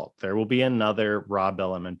the result. There will be another Robb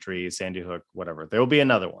Elementary, Sandy Hook, whatever. There will be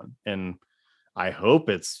another one. And I hope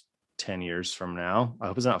it's 10 years from now. I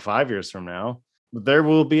hope it's not 5 years from now. But there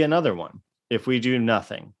will be another one if we do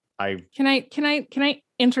nothing. Can I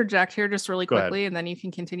interject here just really quickly, and then you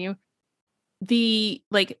can continue? The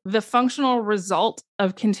functional result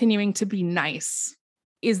of continuing to be nice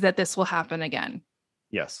is that this will happen again.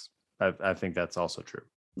 Yes, I think that's also true.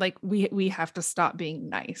 We have to stop being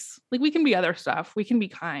nice. We can be other stuff. We can be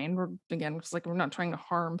kind. We're not trying to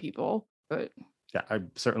harm people, but yeah, I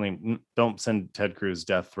certainly don't send Ted Cruz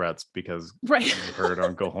death threats because right. You heard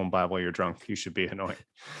on Go Home Bible, you're drunk. You should be annoying.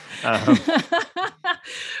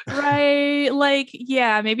 Right.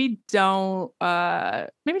 Yeah, maybe don't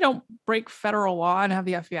break federal law and have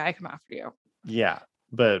the FBI come after you. Yeah.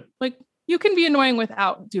 But you can be annoying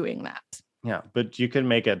without doing that. Yeah. But you can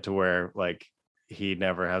make it to where he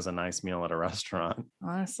never has a nice meal at a restaurant.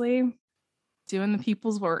 Honestly, doing the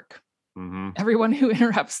people's work. Mm-hmm. Everyone who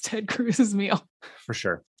interrupts Ted Cruz's meal. For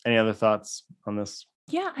sure. Any other thoughts on this?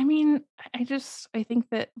 Yeah, I mean, I think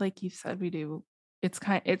that, like you said, we do. It's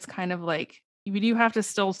kind of we do have to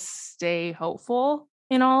still stay hopeful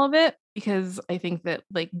in all of it, because I think that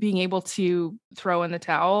being able to throw in the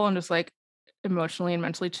towel and just emotionally and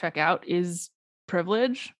mentally check out is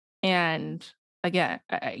privilege. And again,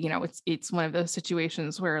 it's one of those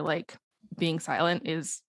situations where being silent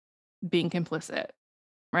is being complicit,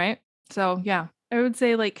 right? So yeah, I would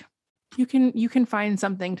say you can find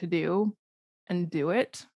something to do and do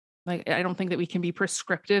it. I don't think that we can be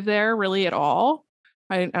prescriptive there really at all.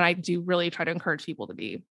 I do really try to encourage people to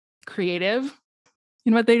be creative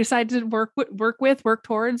in what they decide to work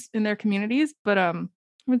towards in their communities. But I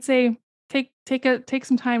would say take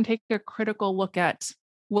some time, take a critical look at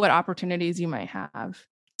what opportunities you might have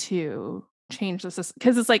to change the system,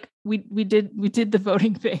 because it's we did the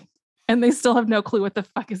voting thing. And they still have no clue what the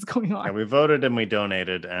fuck is going on. Yeah, we voted and we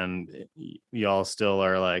donated, and y'all still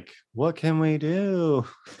are what can we do?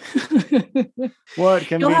 What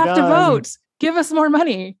can be done? You'll have to vote. Give us more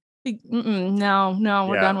money. No,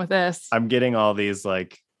 we're done with this. I'm getting all these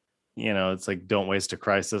it's don't waste a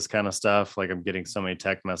crisis kind of stuff. I'm getting so many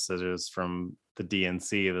text messages from the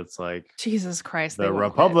DNC that's Jesus Christ. The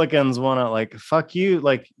Republicans want to fuck you.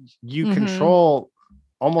 You control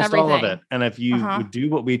almost everything. All of it. And if you would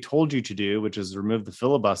do what we told you to do, which is remove the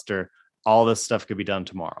filibuster, all this stuff could be done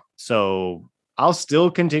tomorrow. So I'll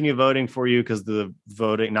still continue voting for you, because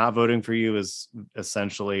not voting for you is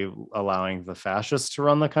essentially allowing the fascists to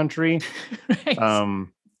run the country. Right.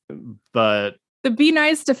 But the Be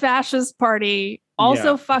Nice to Fascist Party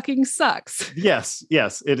also fucking sucks. Yes.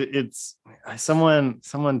 It's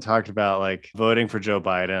someone talked about voting for Joe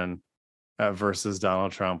Biden versus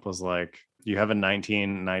Donald Trump was you have a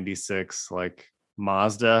 1996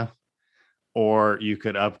 Mazda or you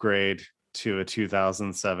could upgrade to a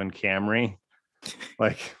 2007 Camry.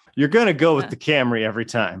 Like, you're going to go with the Camry every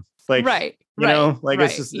time. Like, you know, like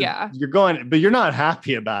it's just, you're going, but you're not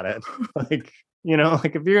happy about it. Like, you know,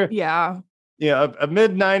 like if you're, a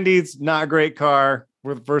mid 90s, not a great car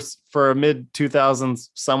for a mid 2000s,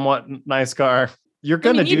 somewhat nice car. You're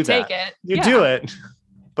going to do that. Take it. You do it,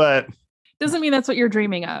 but doesn't mean that's what you're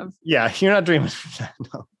dreaming of. Yeah. You're not dreaming of that.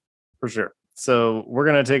 No, for sure. So we're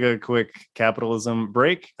going to take a quick capitalism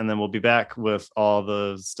break, and then we'll be back with all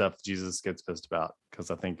the stuff Jesus gets pissed about,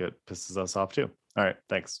 because I think it pisses us off too. All right.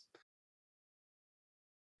 Thanks.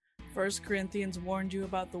 1 Corinthians warned you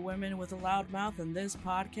about the women with a loud mouth, and this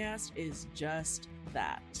podcast is just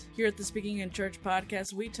that. Here at the Speaking in Church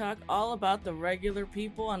podcast, we talk all about the regular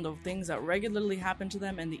people and the things that regularly happen to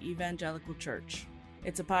them in the evangelical church.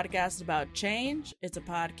 It's a podcast about change, it's a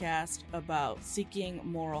podcast about seeking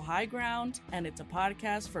moral high ground, and it's a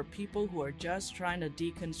podcast for people who are just trying to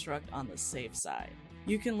deconstruct on the safe side.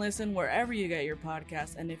 You can listen wherever you get your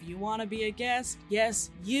podcast, and if you want to be a guest, yes,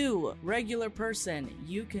 you, regular person,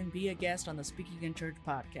 you can be a guest on the Speaking in Church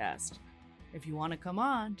podcast. If you want to come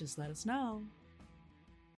on, just let us know.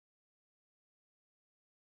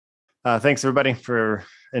 Thanks, everybody, for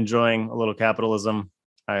enjoying a little capitalism.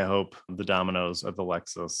 I hope the Domino's or the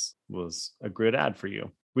Lexus was a good ad for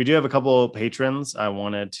you. We do have a couple of patrons I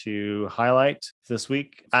wanted to highlight this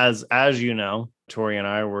week. As you know, Tori and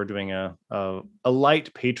I were doing a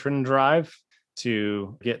light patron drive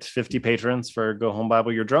to get 50 patrons for Go Home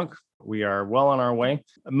Bible You're Drunk. We are well on our way.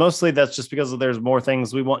 Mostly that's just because there's more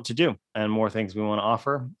things we want to do and more things we want to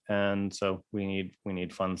offer. And so we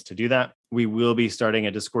need funds to do that. We will be starting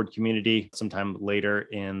a Discord community sometime later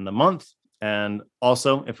in the month. And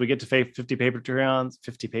also, if we get to 50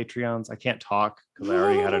 Patreons, I can't talk because I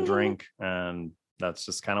already had a drink, and that's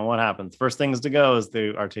just kind of what happens. First things to go is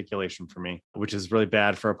the articulation for me, which is really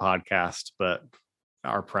bad for a podcast, but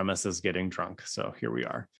our premise is getting drunk. So here we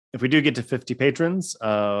are. If we do get to 50 patrons,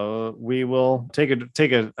 we will take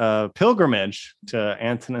a pilgrimage to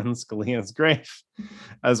Antonin Scalia's grave,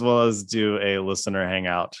 as well as do a listener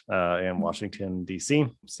hangout in Washington, D.C.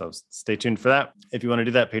 So stay tuned for that. If you want to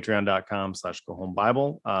do that,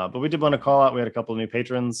 patreon.com/GoHomeBible. But we did want to call out, we had a couple of new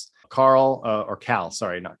patrons. Cal,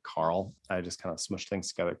 not Carl. I just kind of smushed things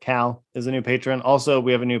together. Cal is a new patron. Also,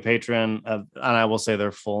 we have a new patron, and I will say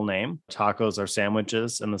their full name. Tacos are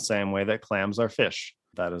sandwiches in the same way that clams are fish.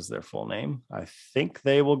 That is their full name. I think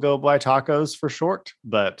they will go by Tacos for short,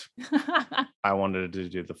 but I wanted to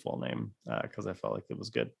do the full name because I felt like it was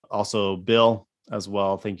good. Also, Bill as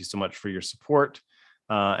well. Thank you so much for your support.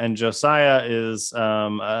 And Josiah is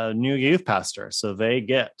a new youth pastor. So they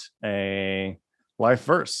get a life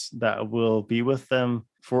verse that will be with them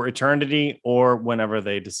for eternity or whenever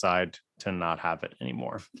they decide to not have it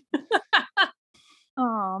anymore.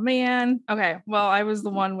 Oh man. Okay. Well, I was the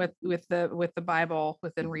one with the Bible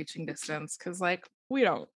within reaching distance, because like we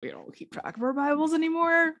don't keep track of our Bibles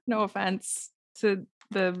anymore. No offense to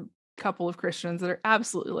the couple of Christians that are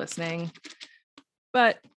absolutely listening,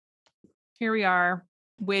 but here we are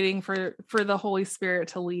waiting for the Holy Spirit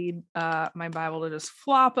to lead my Bible to just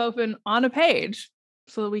flop open on a page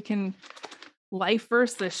so that we can life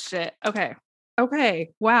verse this shit. Okay.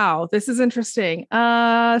 Wow. This is interesting.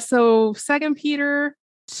 So 2 Peter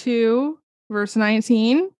 2, verse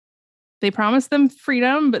 19, they promise them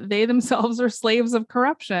freedom, but they themselves are slaves of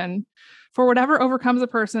corruption. For whatever overcomes a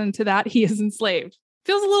person, to that he is enslaved.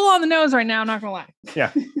 Feels a little on the nose right now, not gonna lie.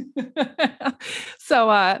 Yeah.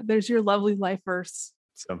 So there's your lovely life verse.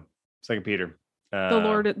 So 2 Peter.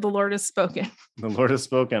 The Lord has spoken. The Lord has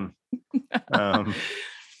spoken.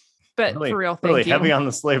 But really, for real, really heavy on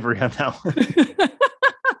the slavery on that one.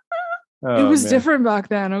 It was different back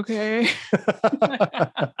then, okay?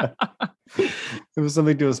 It was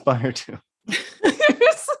something to aspire to.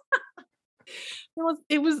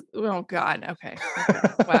 It was oh God, okay.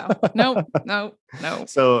 Wow. No.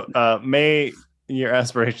 So may your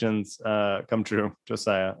aspirations come true,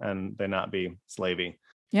 Josiah, and they not be slavey.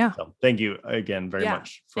 Yeah. So thank you again very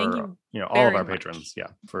much for all of our patrons. Yeah,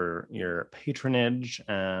 for your patronage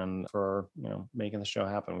and for making the show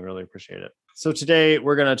happen. We really appreciate it. So today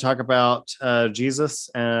we're going to talk about Jesus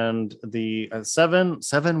and the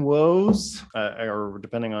seven woes, or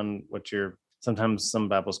depending on what sometimes some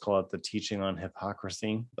Bibles call it the teaching on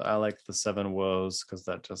hypocrisy. But I like the 7 woes because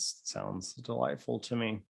that just sounds delightful to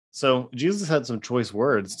me. So Jesus had some choice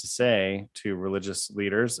words to say to religious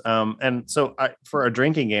leaders. And so for a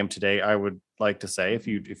drinking game today, I would like to say, if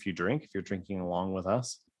you're drinking along with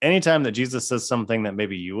us, anytime that Jesus says something that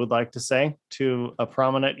maybe you would like to say to a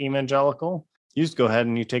prominent evangelical, you just go ahead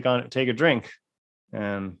and you take a drink.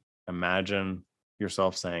 And imagine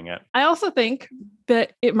yourself saying it. I also think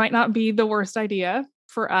that it might not be the worst idea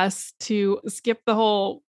for us to skip the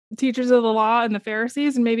whole teachers of the law and the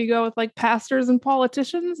Pharisees and maybe go with like pastors and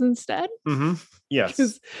politicians instead. Mm-hmm. Yes.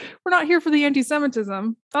 Because we're not here for the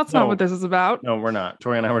anti-Semitism. That's not what this is about. No, we're not.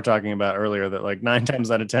 Tori and I were talking about earlier that like 9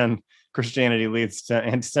 times out of 10, Christianity leads to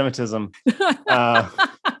anti-Semitism.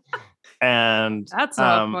 And that's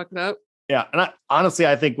not fucked up. Yeah. And honestly,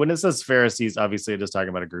 I think when it says Pharisees, obviously it is talking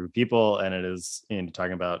about a group of people, and it is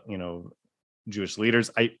talking about, Jewish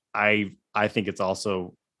leaders. I think it's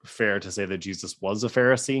also fair to say that Jesus was a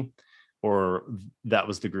Pharisee, or that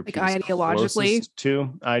was the group like ideologically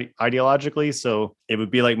ideologically. So it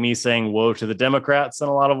would be like me saying woe to the Democrats in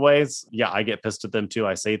a lot of ways. Yeah, I get pissed at them too.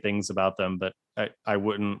 I say things about them, but I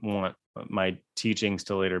wouldn't want my teachings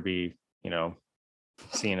to later be,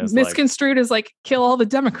 seen as misconstrued as like kill all the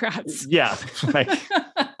Democrats. Yeah. Like,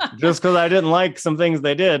 just because I didn't like some things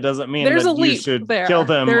they did doesn't mean there's that a leap you should there. Kill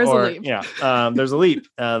them. There's or, a leap. Yeah. There's a leap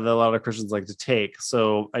that a lot of Christians like to take.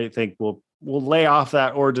 So I think we'll lay off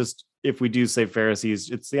that, or just if we do say Pharisees,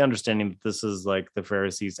 it's the understanding that this is like the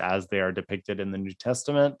Pharisees as they are depicted in the New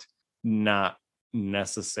Testament, not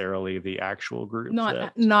necessarily the actual group.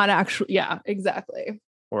 Not actual. Yeah, exactly.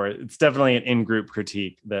 Or it's definitely an in-group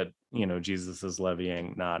critique that, Jesus is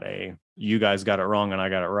levying, not a you guys got it wrong and I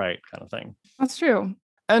got it right kind of thing. That's true.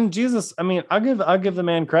 And Jesus, I mean, I'll give the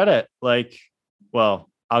man credit. Like, well,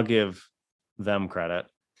 I'll give them credit.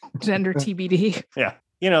 Gender TBD. Yeah.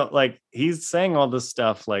 Like he's saying all this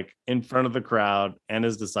stuff like in front of the crowd and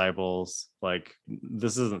his disciples. Like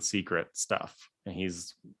this isn't secret stuff. And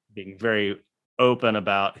he's being very open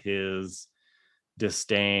about his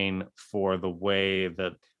disdain for the way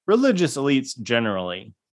that religious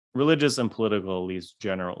and political elites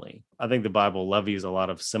generally. I think the Bible levies a lot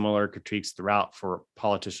of similar critiques throughout for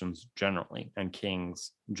politicians generally, and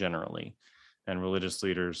kings generally, and religious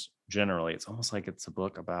leaders generally. It's almost like it's a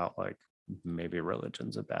book about like maybe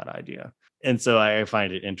religion's a bad idea. And so I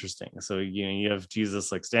find it interesting. So, you have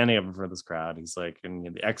Jesus like standing up in front of this crowd. He's like, and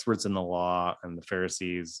the experts in the law and the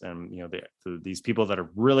Pharisees and, these people that are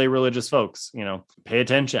really religious folks, pay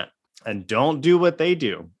attention and don't do what they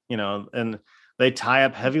do, and they tie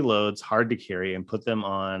up heavy loads hard to carry and put them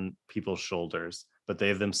on people's shoulders, but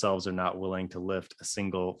they themselves are not willing to lift a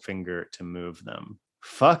single finger to move them.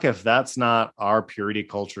 Fuck if that's not our purity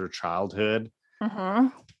culture childhood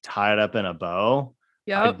tied up in a bow.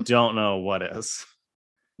 Yep. I don't know what is.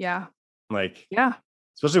 Yeah. Like, yeah.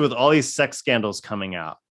 Especially with all these sex scandals coming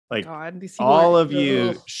out. Like God, all of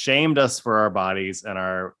you shamed us for our bodies and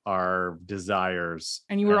our desires.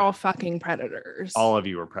 And you were all fucking predators. All of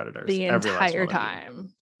you were predators. The entire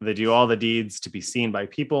time. They do all the deeds to be seen by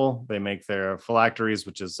people. They make their phylacteries,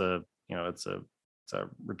 which is it's a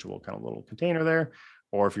ritual kind of little container there.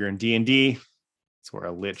 Or if you're in D&D, it's where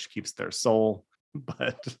a lich keeps their soul.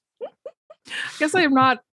 But I guess I'm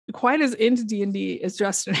not quite as into D&D as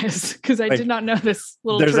Justin is, because I did not know this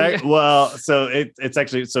little so it's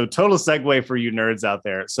actually total segue for you nerds out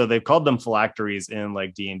there. So they've called them phylacteries in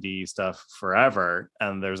like D&D stuff forever,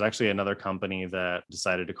 and there's actually another company that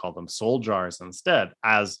decided to call them soul jars instead,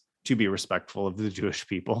 as to be respectful of the Jewish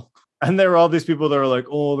people. And there were all these people that were like,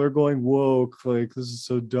 oh, they're going woke, like this is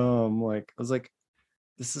so dumb. Like I was like,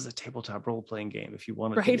 this is a tabletop role-playing game. If you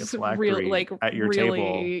want to be a phylactery at your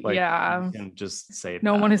table, you can just say it.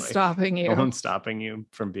 No one is stopping you. No one's stopping you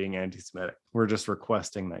from being anti-Semitic. We're just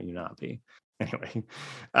requesting that you not be. Anyway,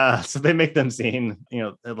 so they make them seen,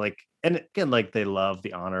 like, and again, like they love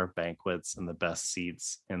the honor of banquets and the best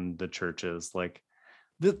seats in the churches. Like,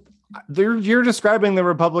 you're describing the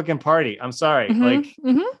Republican Party. I'm sorry.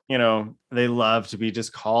 They love to be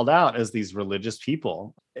just called out as these religious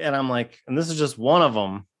people. And I'm like, and this is just one of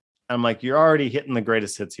them. I'm like, you're already hitting the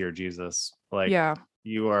greatest hits here, Jesus. Like, yeah,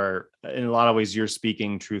 you are, in a lot of ways, you're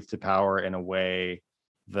speaking truth to power in a way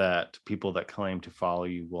that people that claim to follow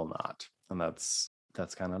you will not. And that's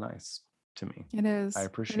kind of nice to me. It is. I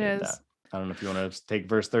appreciate that. I don't know if you want to take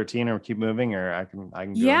verse 13 or keep moving, or I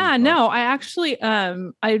can. Yeah, no, I actually,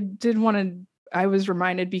 I did want to. I was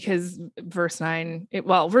reminded because verse 9,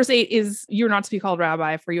 verse 8 is you're not to be called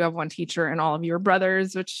rabbi, for you have one teacher and all of your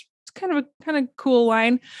brothers, which is kind of cool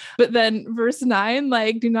line. But then verse 9,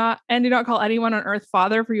 like, do not call anyone on earth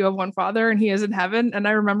father, for you have one father and he is in heaven. And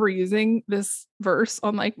I remember using this verse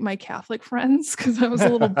on like my Catholic friends because I was a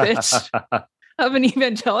little bitch. of an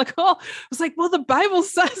evangelical. I was like, well, the Bible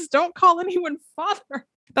says don't call anyone father.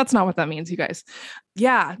 That's not what that means, you guys.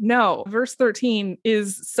 Yeah, no. Verse 13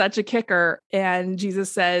 is such a kicker. And Jesus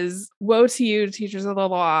says, woe to you, teachers of the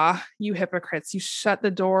law, you hypocrites. You shut the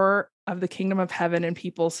door of the kingdom of heaven in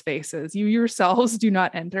people's faces. You yourselves do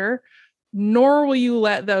not enter, nor will you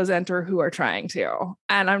let those enter who are trying to.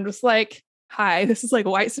 And I'm just like, hi, this is like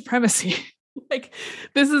white supremacy. Like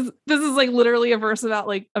this is like literally a verse about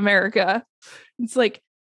like America. It's like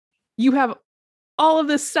you have all of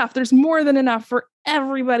this stuff. There's more than enough for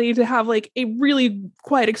everybody to have like a really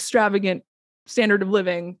quite extravagant standard of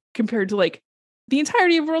living compared to like the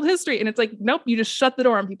entirety of world history. And it's like, nope, you just shut the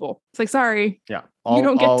door on people. It's like, sorry. Yeah. You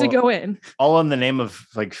don't get to go in. All in the name of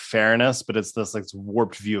like fairness, but it's this like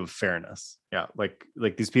warped view of fairness. Yeah. Like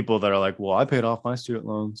these people that are like, well, I paid off my student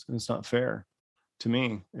loans and it's not fair to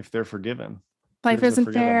me if they're forgiven. Life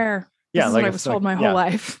isn't fair. Yeah, this is what I was told my whole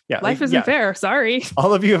life. Yeah, life isn't fair. Sorry.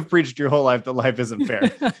 All of you have preached your whole life that life isn't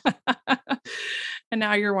fair. And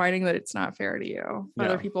now you're whining that it's not fair to you.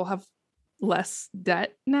 Other people have less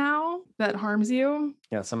debt now that harms you.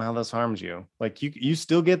 Yeah, somehow this harms you. Like you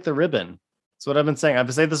still get the ribbon. That's what I've been saying. I've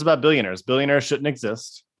been saying this about billionaires. Billionaires shouldn't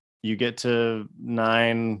exist. You get to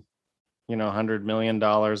 $900 million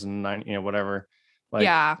and whatever. Like,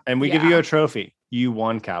 yeah. And we give you a trophy. You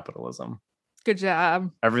won capitalism. Good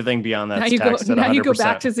job. Everything beyond that now you taxed go, at 100%. Now you go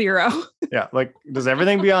back to zero. Yeah, like does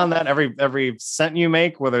everything beyond that, every cent you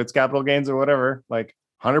make, whether it's capital gains or whatever, like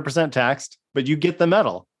 100% taxed, but you get the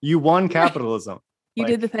medal. You won capitalism. You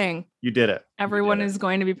did the thing. You did it. Everyone is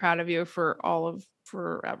going to be proud of you for all of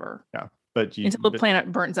forever. Yeah, but until the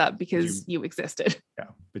planet burns up because you existed. Yeah,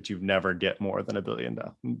 but you never get more than $1 billion.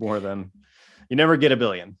 You never get $1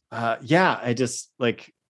 billion.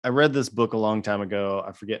 I read this book a long time ago.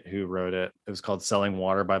 I forget who wrote it. It was called Selling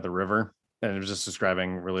Water by the River. And it was just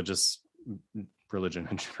describing religion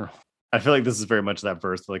in general. I feel like this is very much that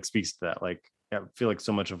verse that like speaks to that. Like, I feel like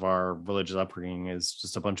so much of our religious upbringing is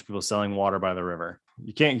just a bunch of people selling water by the river.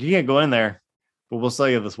 You can't go in there, but we'll sell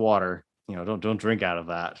you this water. Don't drink out of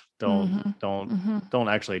that. Don't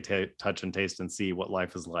actually touch and taste and see what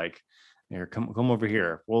life is like. Here, come over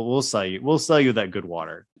here. We'll sell you that good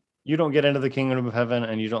water. You don't get into the kingdom of heaven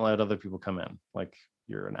and you don't let other people come in. Like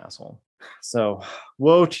you're an asshole. So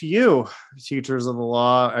woe to you, teachers of the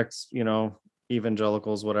law,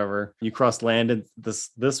 evangelicals, whatever. You cross land and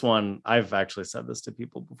this one, I've actually said this to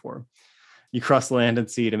people before. You cross land and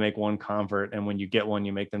sea to make one convert. And when you get one,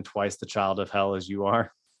 you make them twice the child of hell as you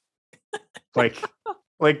are. like,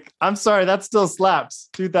 I'm sorry, that still slaps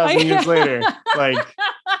 2,000 years later. Like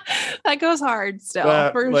that goes hard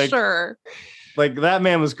still for sure. Like that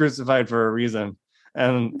man was crucified for a reason.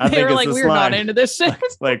 And I think it's like, we're not into this shit.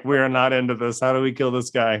 like we're not into this. How do we kill this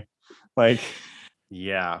guy? Like,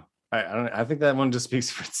 yeah, I think that one just speaks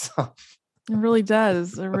for itself. It really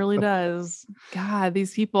does. It really does. God,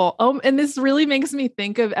 these people. Oh, and this really makes me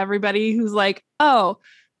think of everybody who's like, oh,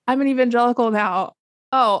 I'm an evangelical now.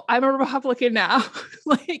 Oh, I'm a Republican now.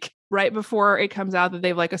 Like right before it comes out that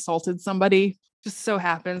they've like assaulted somebody, just so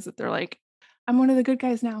happens that they're like, I'm one of the good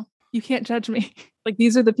guys now. You can't judge me. Like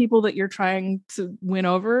these are the people that you're trying to win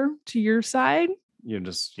over to your side.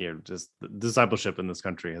 Just the discipleship in this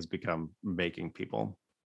country has become making people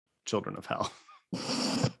children of hell.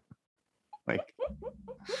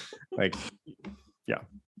 like, yeah.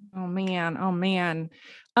 Oh man.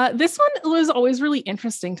 This one was always really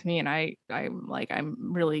interesting to me. And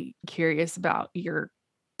I'm really curious about your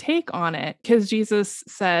take on it. Because Jesus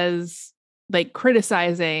says, like,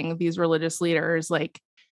 criticizing these religious leaders, like,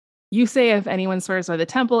 you say if anyone swears by the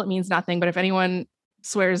temple, it means nothing. But if anyone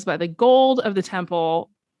swears by the gold of the temple,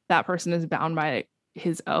 that person is bound by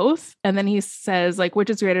his oath. And then he says, like, which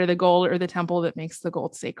is greater, the gold or the temple that makes the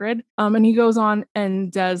gold sacred? And he goes on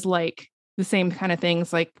and does like the same kind of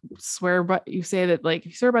things, like swear, but you say that like if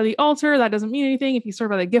you swear by the altar, that doesn't mean anything. If you swear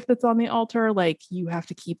by the gift that's on the altar, like you have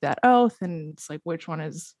to keep that oath. And it's like, which one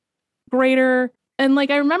is greater? And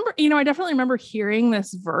like, I remember, I definitely remember hearing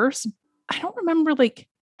this verse. I don't remember like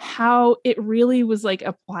how it really was like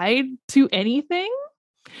applied to anything.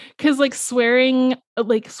 Cause like swearing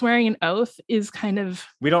an oath is kind of,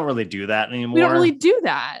 we don't really do that anymore. We don't really do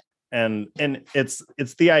that. And it's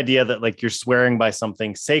the idea that like you're swearing by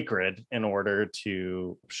something sacred in order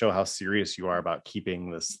to show how serious you are about keeping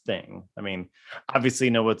this thing. I mean, obviously,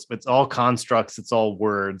 it's all constructs, it's all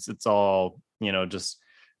words, it's all, just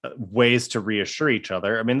ways to reassure each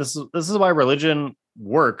other. I mean, this is why religion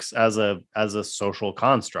works as a social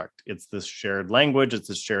construct. It's this shared language, it's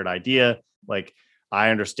this shared idea. Like, I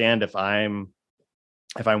understand if I'm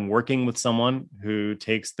working with someone who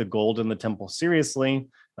takes the gold in the temple seriously,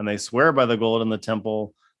 and they swear by the gold in the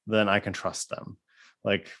temple, then I can trust them.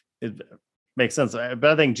 Like, it makes sense. But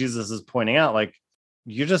I think Jesus is pointing out, like,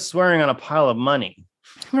 you're just swearing on a pile of money.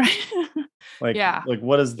 Right. Like, yeah. like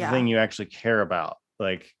what is the thing you actually care about?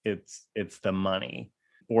 Like, it's the money,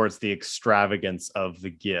 or it's the extravagance of the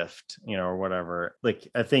gift, or whatever. Like,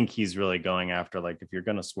 I think he's really going after, like, if you're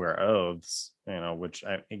going to swear oaths, which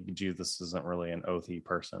I think Jesus isn't really an oathy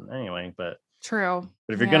person anyway, but true.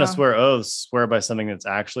 But if you're going to swear oaths, swear by something that's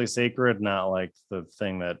actually sacred, not like the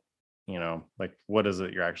thing that, like, what is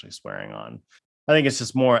it you're actually swearing on? I think it's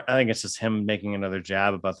just him making another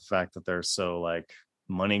jab about the fact that they're so, like,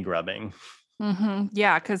 money grubbing. Mm-hmm.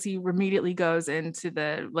 Yeah, because he immediately goes into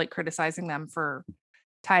the, like, criticizing them for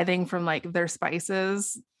tithing from, like, their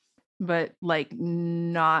spices, but, like,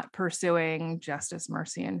 not pursuing justice,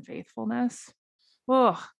 mercy, and faithfulness.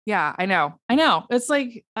 Oh, yeah, I know. It's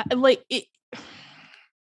like it.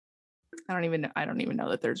 I don't even know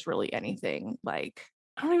that there's really anything, like,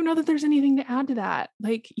 I don't even know that there's anything to add to that.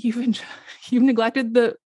 Like, you've neglected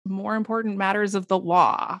the more important matters of the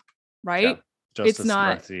law, right? Yeah. Justice,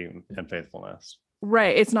 mercy, and faithfulness.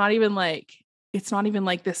 Right. It's not even like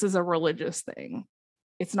this is a religious thing.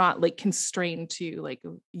 It's not, like, constrained to, like,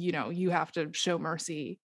 you have to show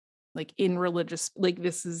mercy, like, in religious, like,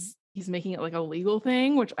 he's making it like a legal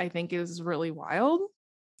thing, which I think is really wild,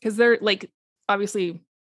 because they're, like, obviously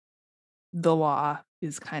the law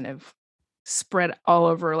is kind of spread all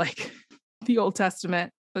over, like, the Old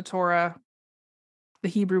Testament, the Torah, the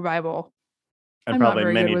Hebrew Bible, and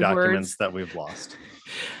probably many documents that we've lost.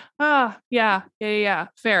 Yeah,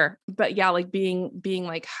 fair. But yeah, like, being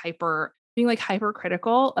like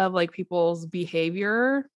hypercritical of, like, people's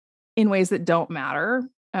behavior in ways that don't matter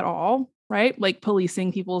at all, right? Like,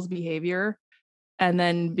 policing people's behavior, and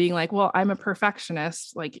then being like, well, I'm a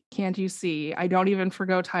perfectionist. Like, can't you see? I don't even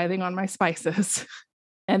forgo tithing on my spices.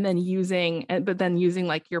 And then using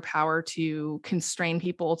like your power to constrain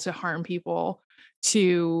people, to harm people,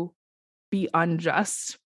 to be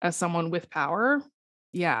unjust as someone with power.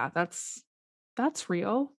 Yeah, that's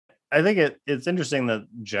real. I think it's interesting that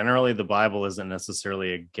generally the Bible isn't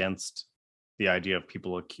necessarily against the idea of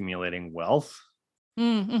people accumulating wealth,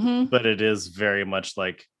 but it is very much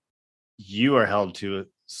like, you are held to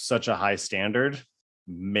such a high standard.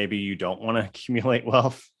 Maybe you don't want to accumulate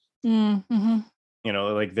wealth.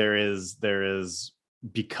 Like, there is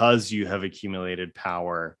because you have accumulated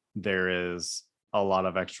power, there is a lot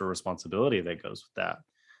of extra responsibility that goes with that.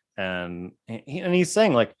 And he's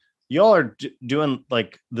saying, like, y'all are doing,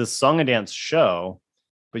 like, this song and dance show,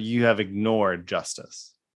 but you have ignored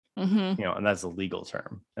justice, and that's a legal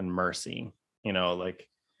term, and mercy, like,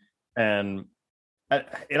 and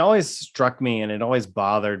it always struck me, and it always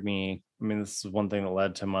bothered me. I mean, this is one thing that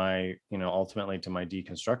led to my, ultimately to my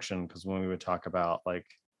deconstruction, because when we would talk about, like,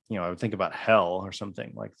 I would think about hell or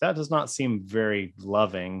something, like, that does not seem very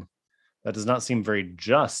loving. That does not seem very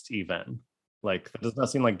just, even. Like, that does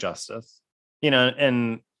not seem like justice,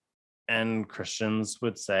 and Christians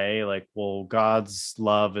would say, like, well, God's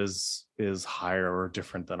love is higher or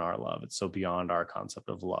different than our love. It's so beyond our concept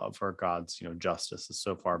of love, or God's, justice is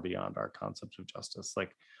so far beyond our concept of justice.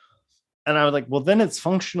 Like, and I was like, well, then it's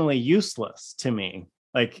functionally useless to me.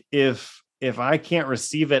 Like, if I can't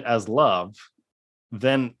receive it as love,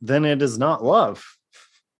 then it is not love.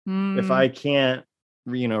 If I can't,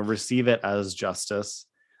 receive it as justice,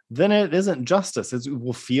 then it isn't justice. It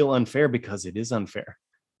will feel unfair because it is unfair.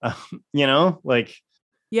 Like,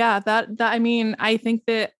 yeah, that I mean, I think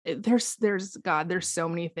that there's so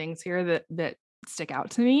many things here that stick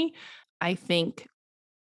out to me. I think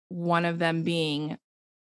one of them being,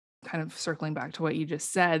 kind of circling back to what you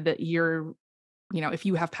just said, that you're, if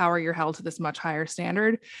you have power, you're held to this much higher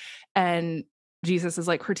standard. And Jesus is,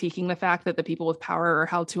 like, critiquing the fact that the people with power are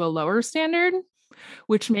held to a lower standard,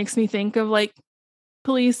 which makes me think of, like,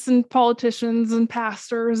 police and politicians and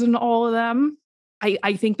pastors and all of them.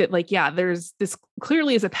 I think that, like, yeah, there's this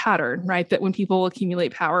clearly is a pattern, right? That when people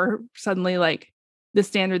accumulate power, suddenly, like, the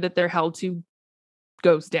standard that they're held to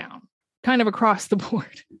goes down, kind of across the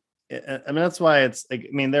board. I mean, that's why it's like,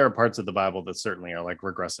 I mean, there are parts of the Bible that certainly are, like,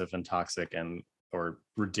 regressive and toxic or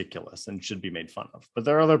ridiculous and should be made fun of. But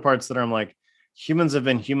there are other parts that I'm like, humans have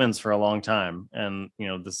been humans for a long time. And,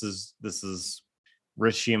 this is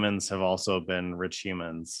rich humans have also been rich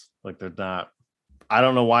humans. Like, they're not, I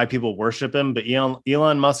don't know why people worship him, but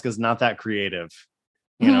Elon Musk is not that creative.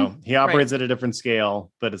 He operates at a different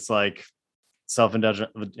scale, but it's like,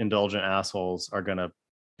 self-indulgent assholes are going to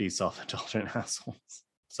be self-indulgent assholes.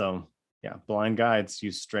 So yeah, blind guides,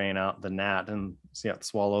 you strain out the gnat and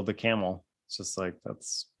swallow the camel. It's just like,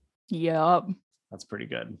 that's pretty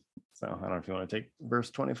good. So I don't know if you want to take verse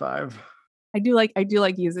 25. I do like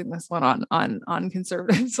using this one on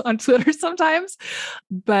conservatives on Twitter sometimes,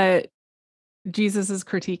 but Jesus's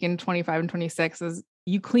critique in 25 and 26 is,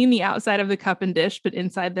 you clean the outside of the cup and dish, but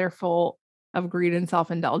inside they're full of greed and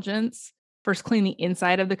self-indulgence. First clean the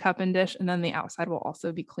inside of the cup and dish, and then the outside will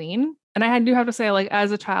also be clean. And I do have to say, like,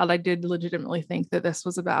 as a child, I did legitimately think that this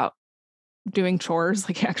was about doing chores,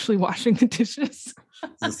 like actually washing the dishes.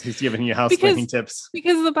 He's giving you house cleaning tips.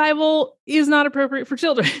 Because the Bible is not appropriate for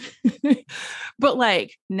children. But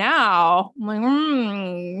like now, I'm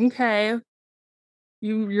like, okay.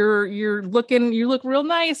 You look real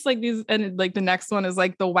nice, like these, and like the next one is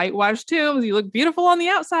like the whitewashed tombs. You look beautiful on the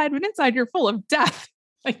outside, but inside you're full of death.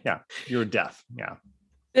 Like, yeah, you're death. Yeah.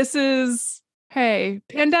 This is, hey,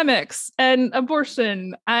 pandemics and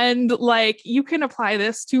abortion, and like you can apply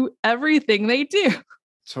this to everything they do.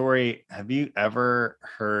 Tori, have you ever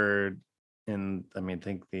heard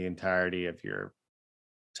think the entirety of your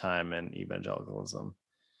time in evangelicalism,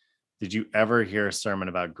 did you ever hear a sermon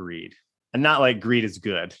about greed? And not like greed is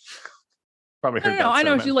good. Probably heard that. I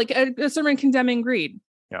know if you like a sermon condemning greed.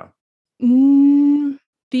 Yeah.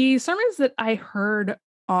 The sermons that I heard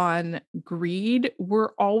on greed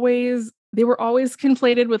were always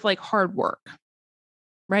conflated with like hard work.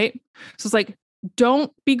 Right? So it's like,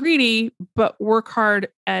 don't be greedy, but work hard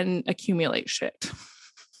and accumulate shit.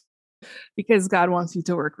 Because God wants you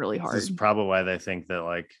to work really hard. This is probably why they think that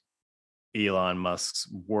like Elon Musk's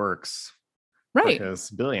works his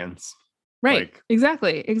billions. Right. Like,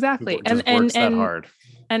 exactly. And that hard.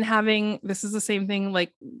 And having, this is the same thing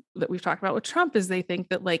like that we've talked about with Trump, is they think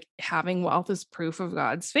that like having wealth is proof of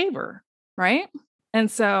God's favor. Right. And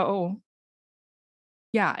so,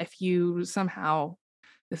 yeah, if you somehow,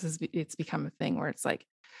 it's become a thing where it's like,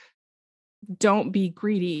 don't be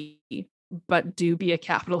greedy, but do be a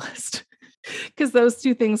capitalist, because those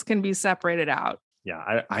two things can be separated out.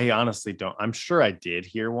 Yeah. I honestly don't, I'm sure I did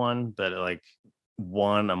hear one, but like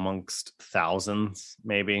one amongst thousands,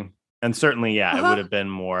 maybe. And certainly, yeah, it would have been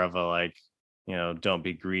more of a like, don't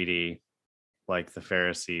be greedy like the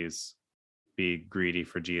Pharisees, be greedy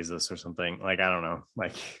for Jesus or something. Like, I don't know.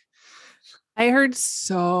 Like, I heard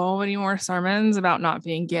so many more sermons about not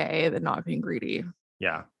being gay than not being greedy.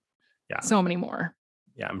 Yeah. Yeah. So many more.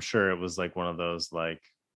 Yeah. I'm sure it was like one of those, like,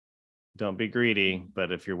 don't be greedy,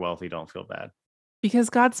 but if you're wealthy, don't feel bad.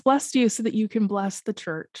 Because God's blessed you so that you can bless the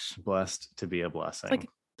church. Blessed to be a blessing. Like,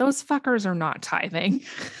 those fuckers are not tithing.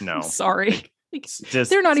 No. I'm sorry.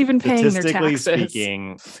 They're not even paying their taxes. Statistically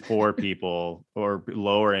speaking, poor people or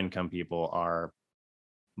lower income people are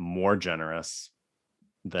more generous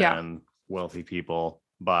than wealthy people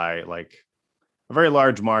by like a very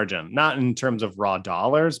large margin. Not in terms of raw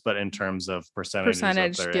dollars, but in terms of percentage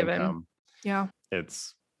of their given income. Yeah.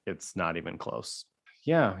 It's not even close.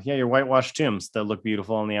 Yeah, your whitewashed tombs that look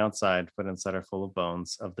beautiful on the outside, but inside are full of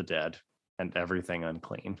bones of the dead and everything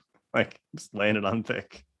unclean. Like, just laying it on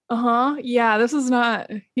thick. Yeah, this is not.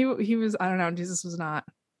 He was. I don't know. Jesus was not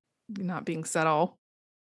being subtle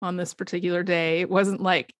on this particular day. It wasn't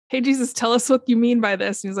like, "Hey, Jesus, tell us what you mean by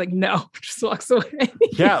this." And he's like, "No," just walks away.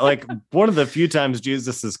 Yeah, like one of the few times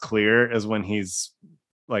Jesus is clear is when he's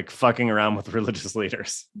like fucking around with religious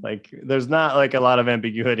leaders. Like, there's not like a lot of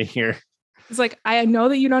ambiguity here. It's like, I know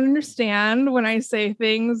that you don't understand when I say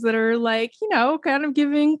things that are like, kind of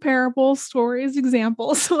giving parables, stories,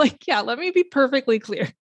 examples. So like, yeah, let me be perfectly clear.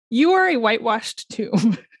 You are a whitewashed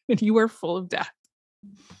tomb and you are full of death.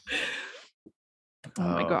 Oh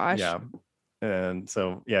my gosh. Yeah. And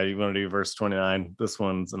so, yeah, you want to do verse 29. This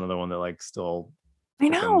one's another one that like still. I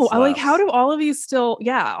know. I like, how do all of these still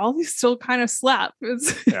kind of slap?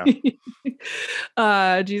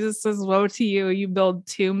 Jesus says, "Woe to you, you build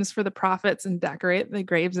tombs for the prophets and decorate the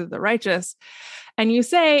graves of the righteous. And you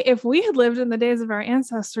say, if we had lived in the days of our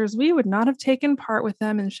ancestors, we would not have taken part with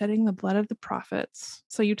them in shedding the blood of the prophets.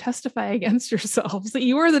 So you testify against yourselves that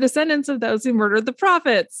you are the descendants of those who murdered the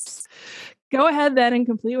prophets. Go ahead then and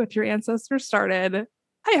complete what your ancestors started."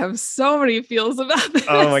 I have so many feels about this.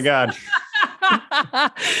 Oh my God.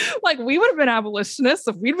 Like, we would have been abolitionists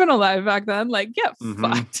if we'd been alive back then. Like, get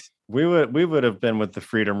fucked. We would have been with the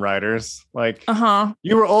Freedom Riders. Like,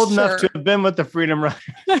 you were old enough to have been with the Freedom Riders.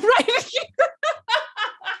 Right.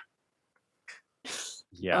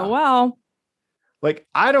 Yeah. Oh, well. Like,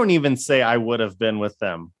 I don't even say I would have been with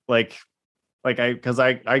them. Like because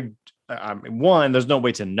I one, there's no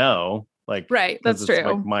way to know. Like, right. That's true.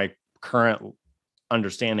 Like, my current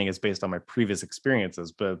understanding is based on my previous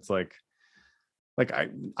experiences, but it's like I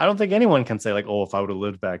don't think anyone can say like, oh, if I would have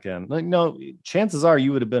lived back in, like, no, chances are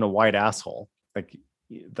you would have been a white asshole. Like,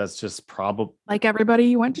 that's just probably like everybody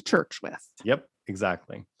you went to church with. Yep,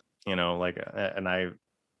 exactly. like, and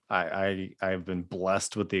I've been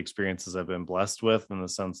blessed with the experiences I've been blessed with, in the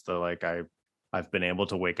sense that like I've been able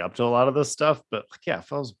to wake up to a lot of this stuff. But like, yeah,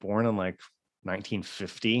 if I was born in like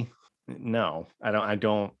 1950, no,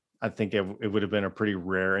 I think it would have been a pretty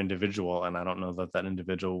rare individual, and I don't know that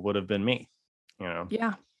individual would have been me.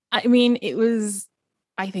 Yeah, I mean,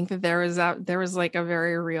 I think that there was like a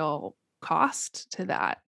very real cost to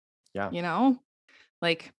that. Yeah.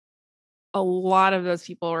 Like a lot of those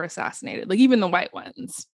people were assassinated, like even the white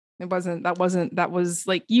ones. That was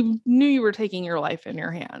like, you knew you were taking your life in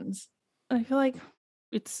your hands. And I feel like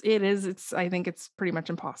I think it's pretty much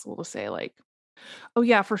impossible to say like, oh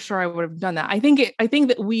yeah, for sure I would have done that. I think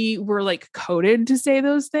that we were like coded to say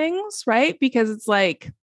those things, right? Because it's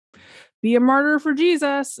like, be a martyr for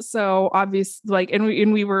Jesus. So obvious, like, and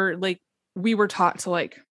we were taught to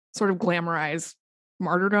like sort of glamorize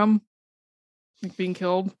martyrdom, like being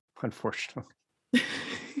killed. Unfortunately.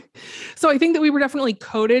 So I think that we were definitely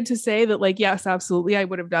coded to say that, like, yes, absolutely, I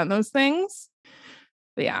would have done those things.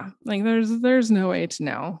 But yeah, like there's no way to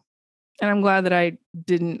know. And I'm glad that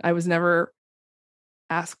I was never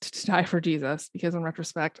asked to die for Jesus, because in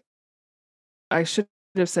retrospect, I should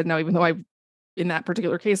have said no, even though in that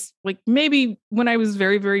particular case, like maybe when I was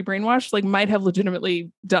very, very brainwashed, like might have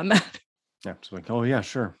legitimately done that. Yeah, it's like, oh yeah,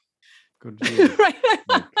 sure. Go to Jesus. Right.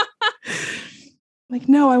 Like,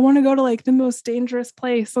 no, I want to go to like the most dangerous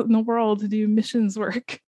place in the world to do missions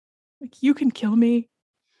work. Like, you can kill me.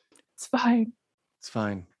 It's fine. It's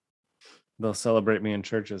fine. They'll celebrate me in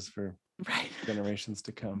churches for generations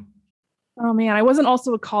to come. Oh man, I wasn't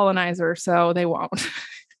also a colonizer, so they won't.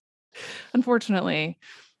 Unfortunately,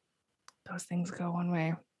 those things go one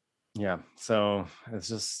way. Yeah. So it's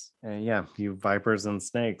just, you vipers and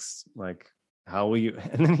snakes, like, how will you,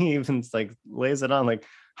 and then he even like lays it on, like,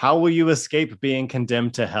 how will you escape being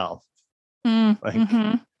condemned to hell? Like,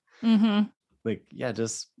 yeah,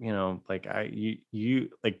 just, like you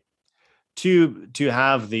like to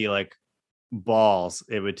have the like balls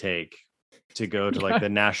it would take to go to like the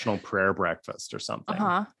national prayer breakfast or something,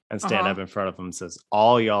 and stand up in front of them and says,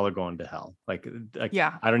 all y'all are going to hell. Like,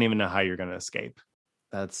 yeah, I don't even know how you're going to escape.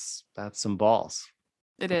 That's some balls.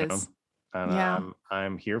 It is. And yeah,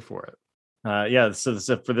 I'm here for it.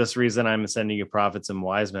 So for this reason, I'm sending you prophets and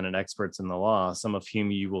wise men and experts in the law, some of whom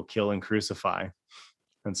you will kill and crucify,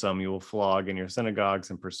 and some you will flog in your synagogues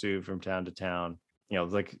and pursue from town to town.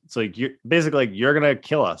 Like, so like you're basically like, you're gonna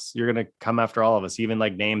kill us. You're gonna come after all of us. Even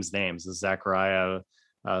like names. This Zechariah,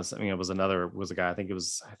 was a guy. I think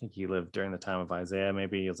he lived during the time of Isaiah.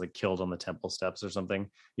 Maybe he was like killed on the temple steps or something.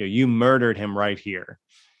 You murdered him right here.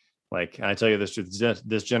 Like, I tell you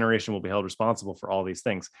this generation will be held responsible for all these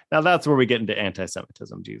things. Now that's where we get into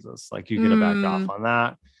anti-Semitism, Jesus. Like, you could have backed off on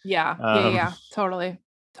that. Yeah, totally.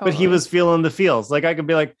 But he was feeling the feels. Like, I could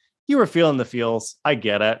be like, you were feeling the feels. I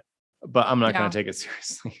get it, but I'm not going to take it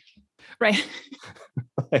seriously. Right.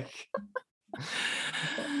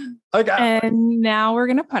 And now we're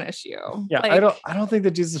going to punish you. Yeah. I don't think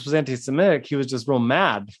that Jesus was anti-Semitic. He was just real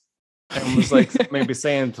mad. And was like maybe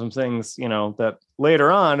saying some things, that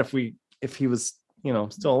later on, if he was,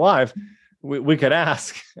 still alive, we could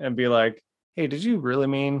ask and be like, hey, did you really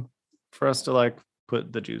mean for us to like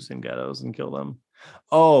put the Jews in ghettos and kill them?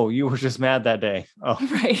 Oh, you were just mad that day. Oh,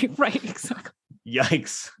 right, exactly.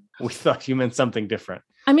 Yikes. We thought you meant something different.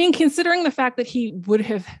 I mean, considering the fact that he would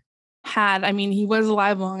have had, he was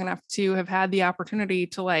alive long enough to have had the opportunity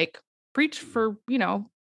to like preach for,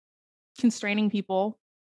 constraining people,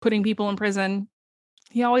 putting people in prison.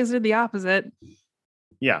 He always did the opposite.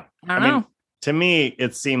 Yeah. I don't know. To me,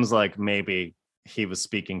 it seems like maybe he was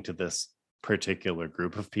speaking to this particular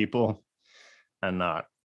group of people and not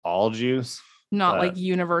all Jews. Not like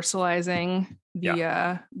universalizing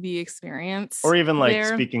the experience. Or even like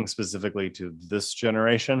speaking specifically to this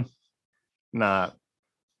generation. Not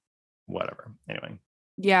whatever. Anyway.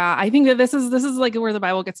 Yeah, I think that this is like where the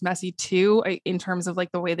Bible gets messy too, in terms of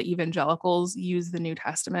like the way that evangelicals use the New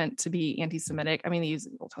Testament to be anti-Semitic. They use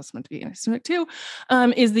the Old Testament to be anti-Semitic too.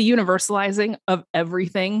 Is the universalizing of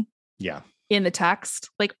everything. Yeah. In the text,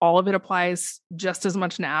 like all of it applies just as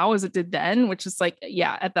much now as it did then, which is like,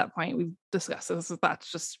 yeah, at that point we've discussed this.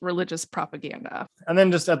 That's just religious propaganda. And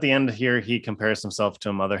then just at the end here, he compares himself to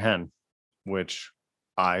a mother hen, which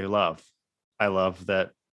I love. I love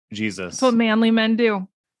that Jesus. That's what manly men do.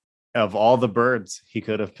 Of all the birds he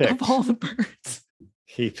could have picked. Of all the birds.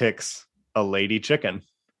 He picks a lady chicken.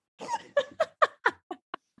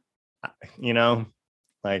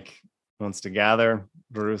 Like, wants to gather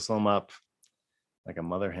Jerusalem up like a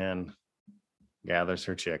mother hen gathers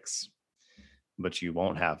her chicks. But you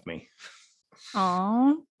won't have me.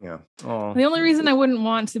 Aw. Yeah. Oh. The only reason I wouldn't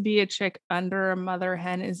want to be a chick under a mother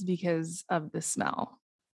hen is because of the smell.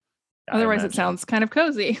 Otherwise, it sounds kind of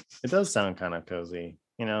cozy. It does sound kind of cozy.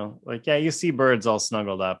 You know, like, yeah, you see birds all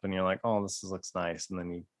snuggled up and you're like, oh, this looks nice. And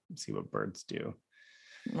then you see what birds do.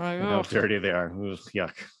 And how dirty they are. Ugh,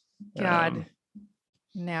 yuck. God.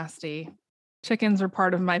 Nasty. Chickens were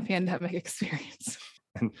part of my pandemic experience.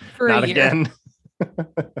 For not again.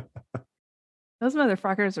 Those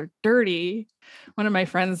motherfuckers are dirty. One of my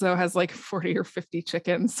friends, though, has like 40 or 50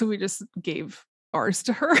 chickens. So we just gave ours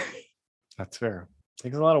to her. That's fair. It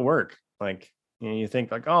takes a lot of work. Like, you know, you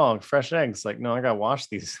think like, oh, fresh eggs. Like, no, I gotta wash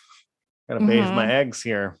these. Gotta bathe my eggs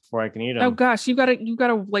here before I can eat them. Oh gosh, you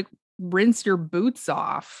gotta like rinse your boots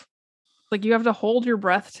off. Like you have to hold your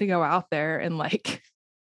breath to go out there and like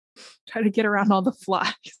try to get around all the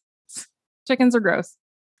flies. Chickens are gross.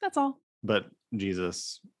 That's all. But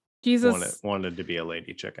Jesus wanted to be a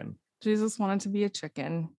lady chicken. Jesus wanted to be a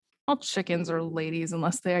chicken. All chickens are ladies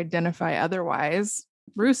unless they identify otherwise.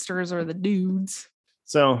 Roosters are the dudes.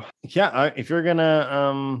 So yeah, if you're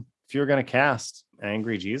gonna cast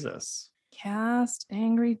angry Jesus. Cast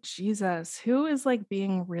angry Jesus. Who is like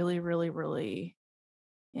being really, really, really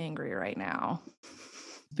angry right now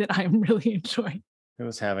that I'm really enjoying? Who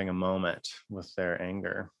is having a moment with their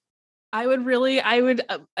anger? I would,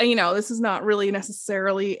 you know, this is not really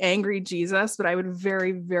necessarily angry Jesus, but I would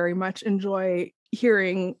very, very much enjoy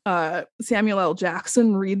hearing Samuel L.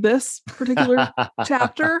 Jackson read this particular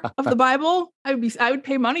chapter of the Bible. I would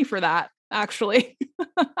pay money for that, actually.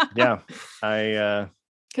 Yeah,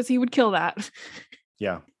 because he would kill that.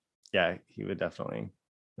 Yeah, he would definitely.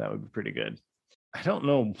 That would be pretty good. I don't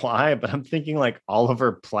know why, but I'm thinking like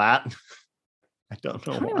Oliver Platt. I don't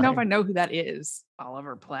know. I don't even know if I know who that is.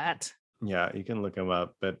 Oliver Platt. Yeah, you can look him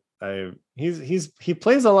up, but he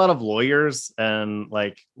plays a lot of lawyers and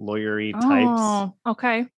like lawyery types. Oh,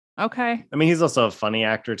 okay. I mean, he's also a funny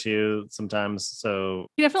actor too sometimes. So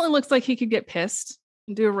he definitely looks like he could get pissed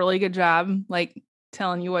and do a really good job, like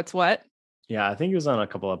telling you what's what. Yeah, I think he was on a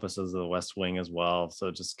couple episodes of The West Wing as well. So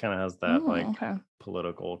it just kind of has that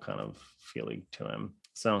political kind of feeling to him.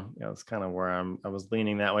 So yeah, it's kind of where I was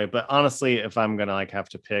leaning that way. But honestly, if I'm gonna like have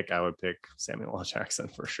to pick, I would pick Samuel L. Jackson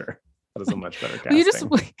for sure. That is a much better casting. You just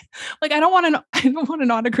like I don't want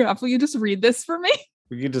an autograph. Will you just read this for me?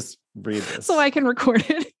 You just read this so I can record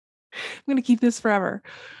it. I'm gonna keep this forever.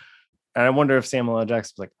 And I wonder if Samuel L.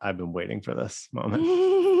 Jackson's like, I've been waiting for this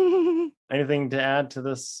moment. Anything to add to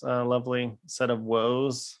this lovely set of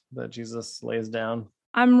woes that Jesus lays down?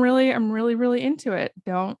 I'm really into it.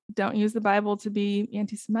 Don't use the Bible to be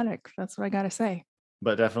anti-Semitic. That's what I gotta say.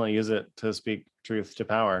 But definitely use it to speak truth to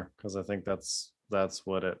power, because I think that's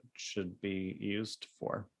what it should be used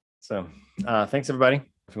for. So thanks everybody.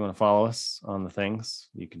 If you want to follow us on the things,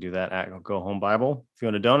 you can do that at Go Home Bible. If you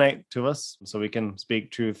want to donate to us so we can speak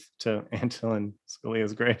truth to Antolin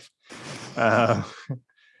Scalia's grave,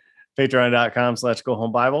 patreon.com/Go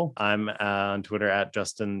Home Bible. I'm on Twitter at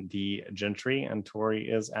Justin D. Gentry, and Tori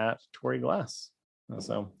is at Tori Glass.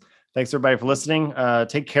 So thanks everybody for listening.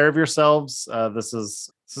 Take care of yourselves. This is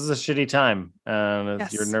a shitty time, and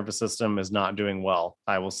yes. Your nervous system is not doing well,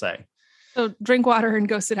 I will say. So drink water and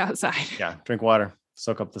go sit outside. Yeah, drink water.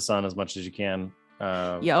 Soak up the sun as much as you can.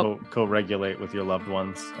 Co-regulate with your loved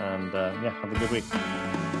ones, and have a good week.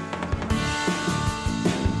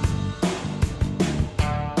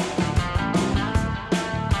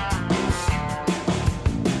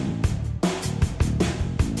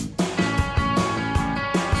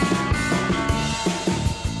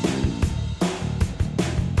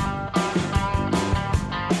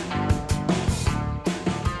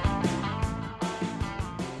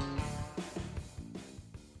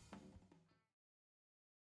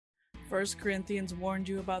 First Corinthians warned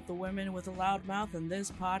you about the women with a loud mouth, and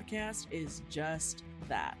this podcast is just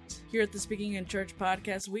that. Here at the Speaking in Church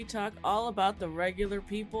podcast, we talk all about the regular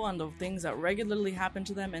people and the things that regularly happen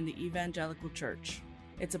to them in the evangelical church.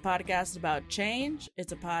 It's a podcast about change,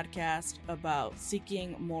 it's a podcast about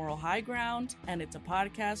seeking moral high ground, and it's a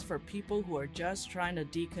podcast for people who are just trying to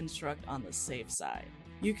deconstruct on the safe side.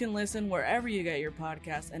 You can listen wherever you get your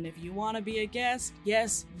podcast, and if you want to be a guest,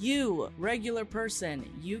 yes, you, regular person,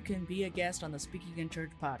 you can be a guest on the Speaking in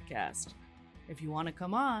Church podcast. If you want to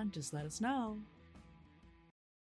come on, just let us know.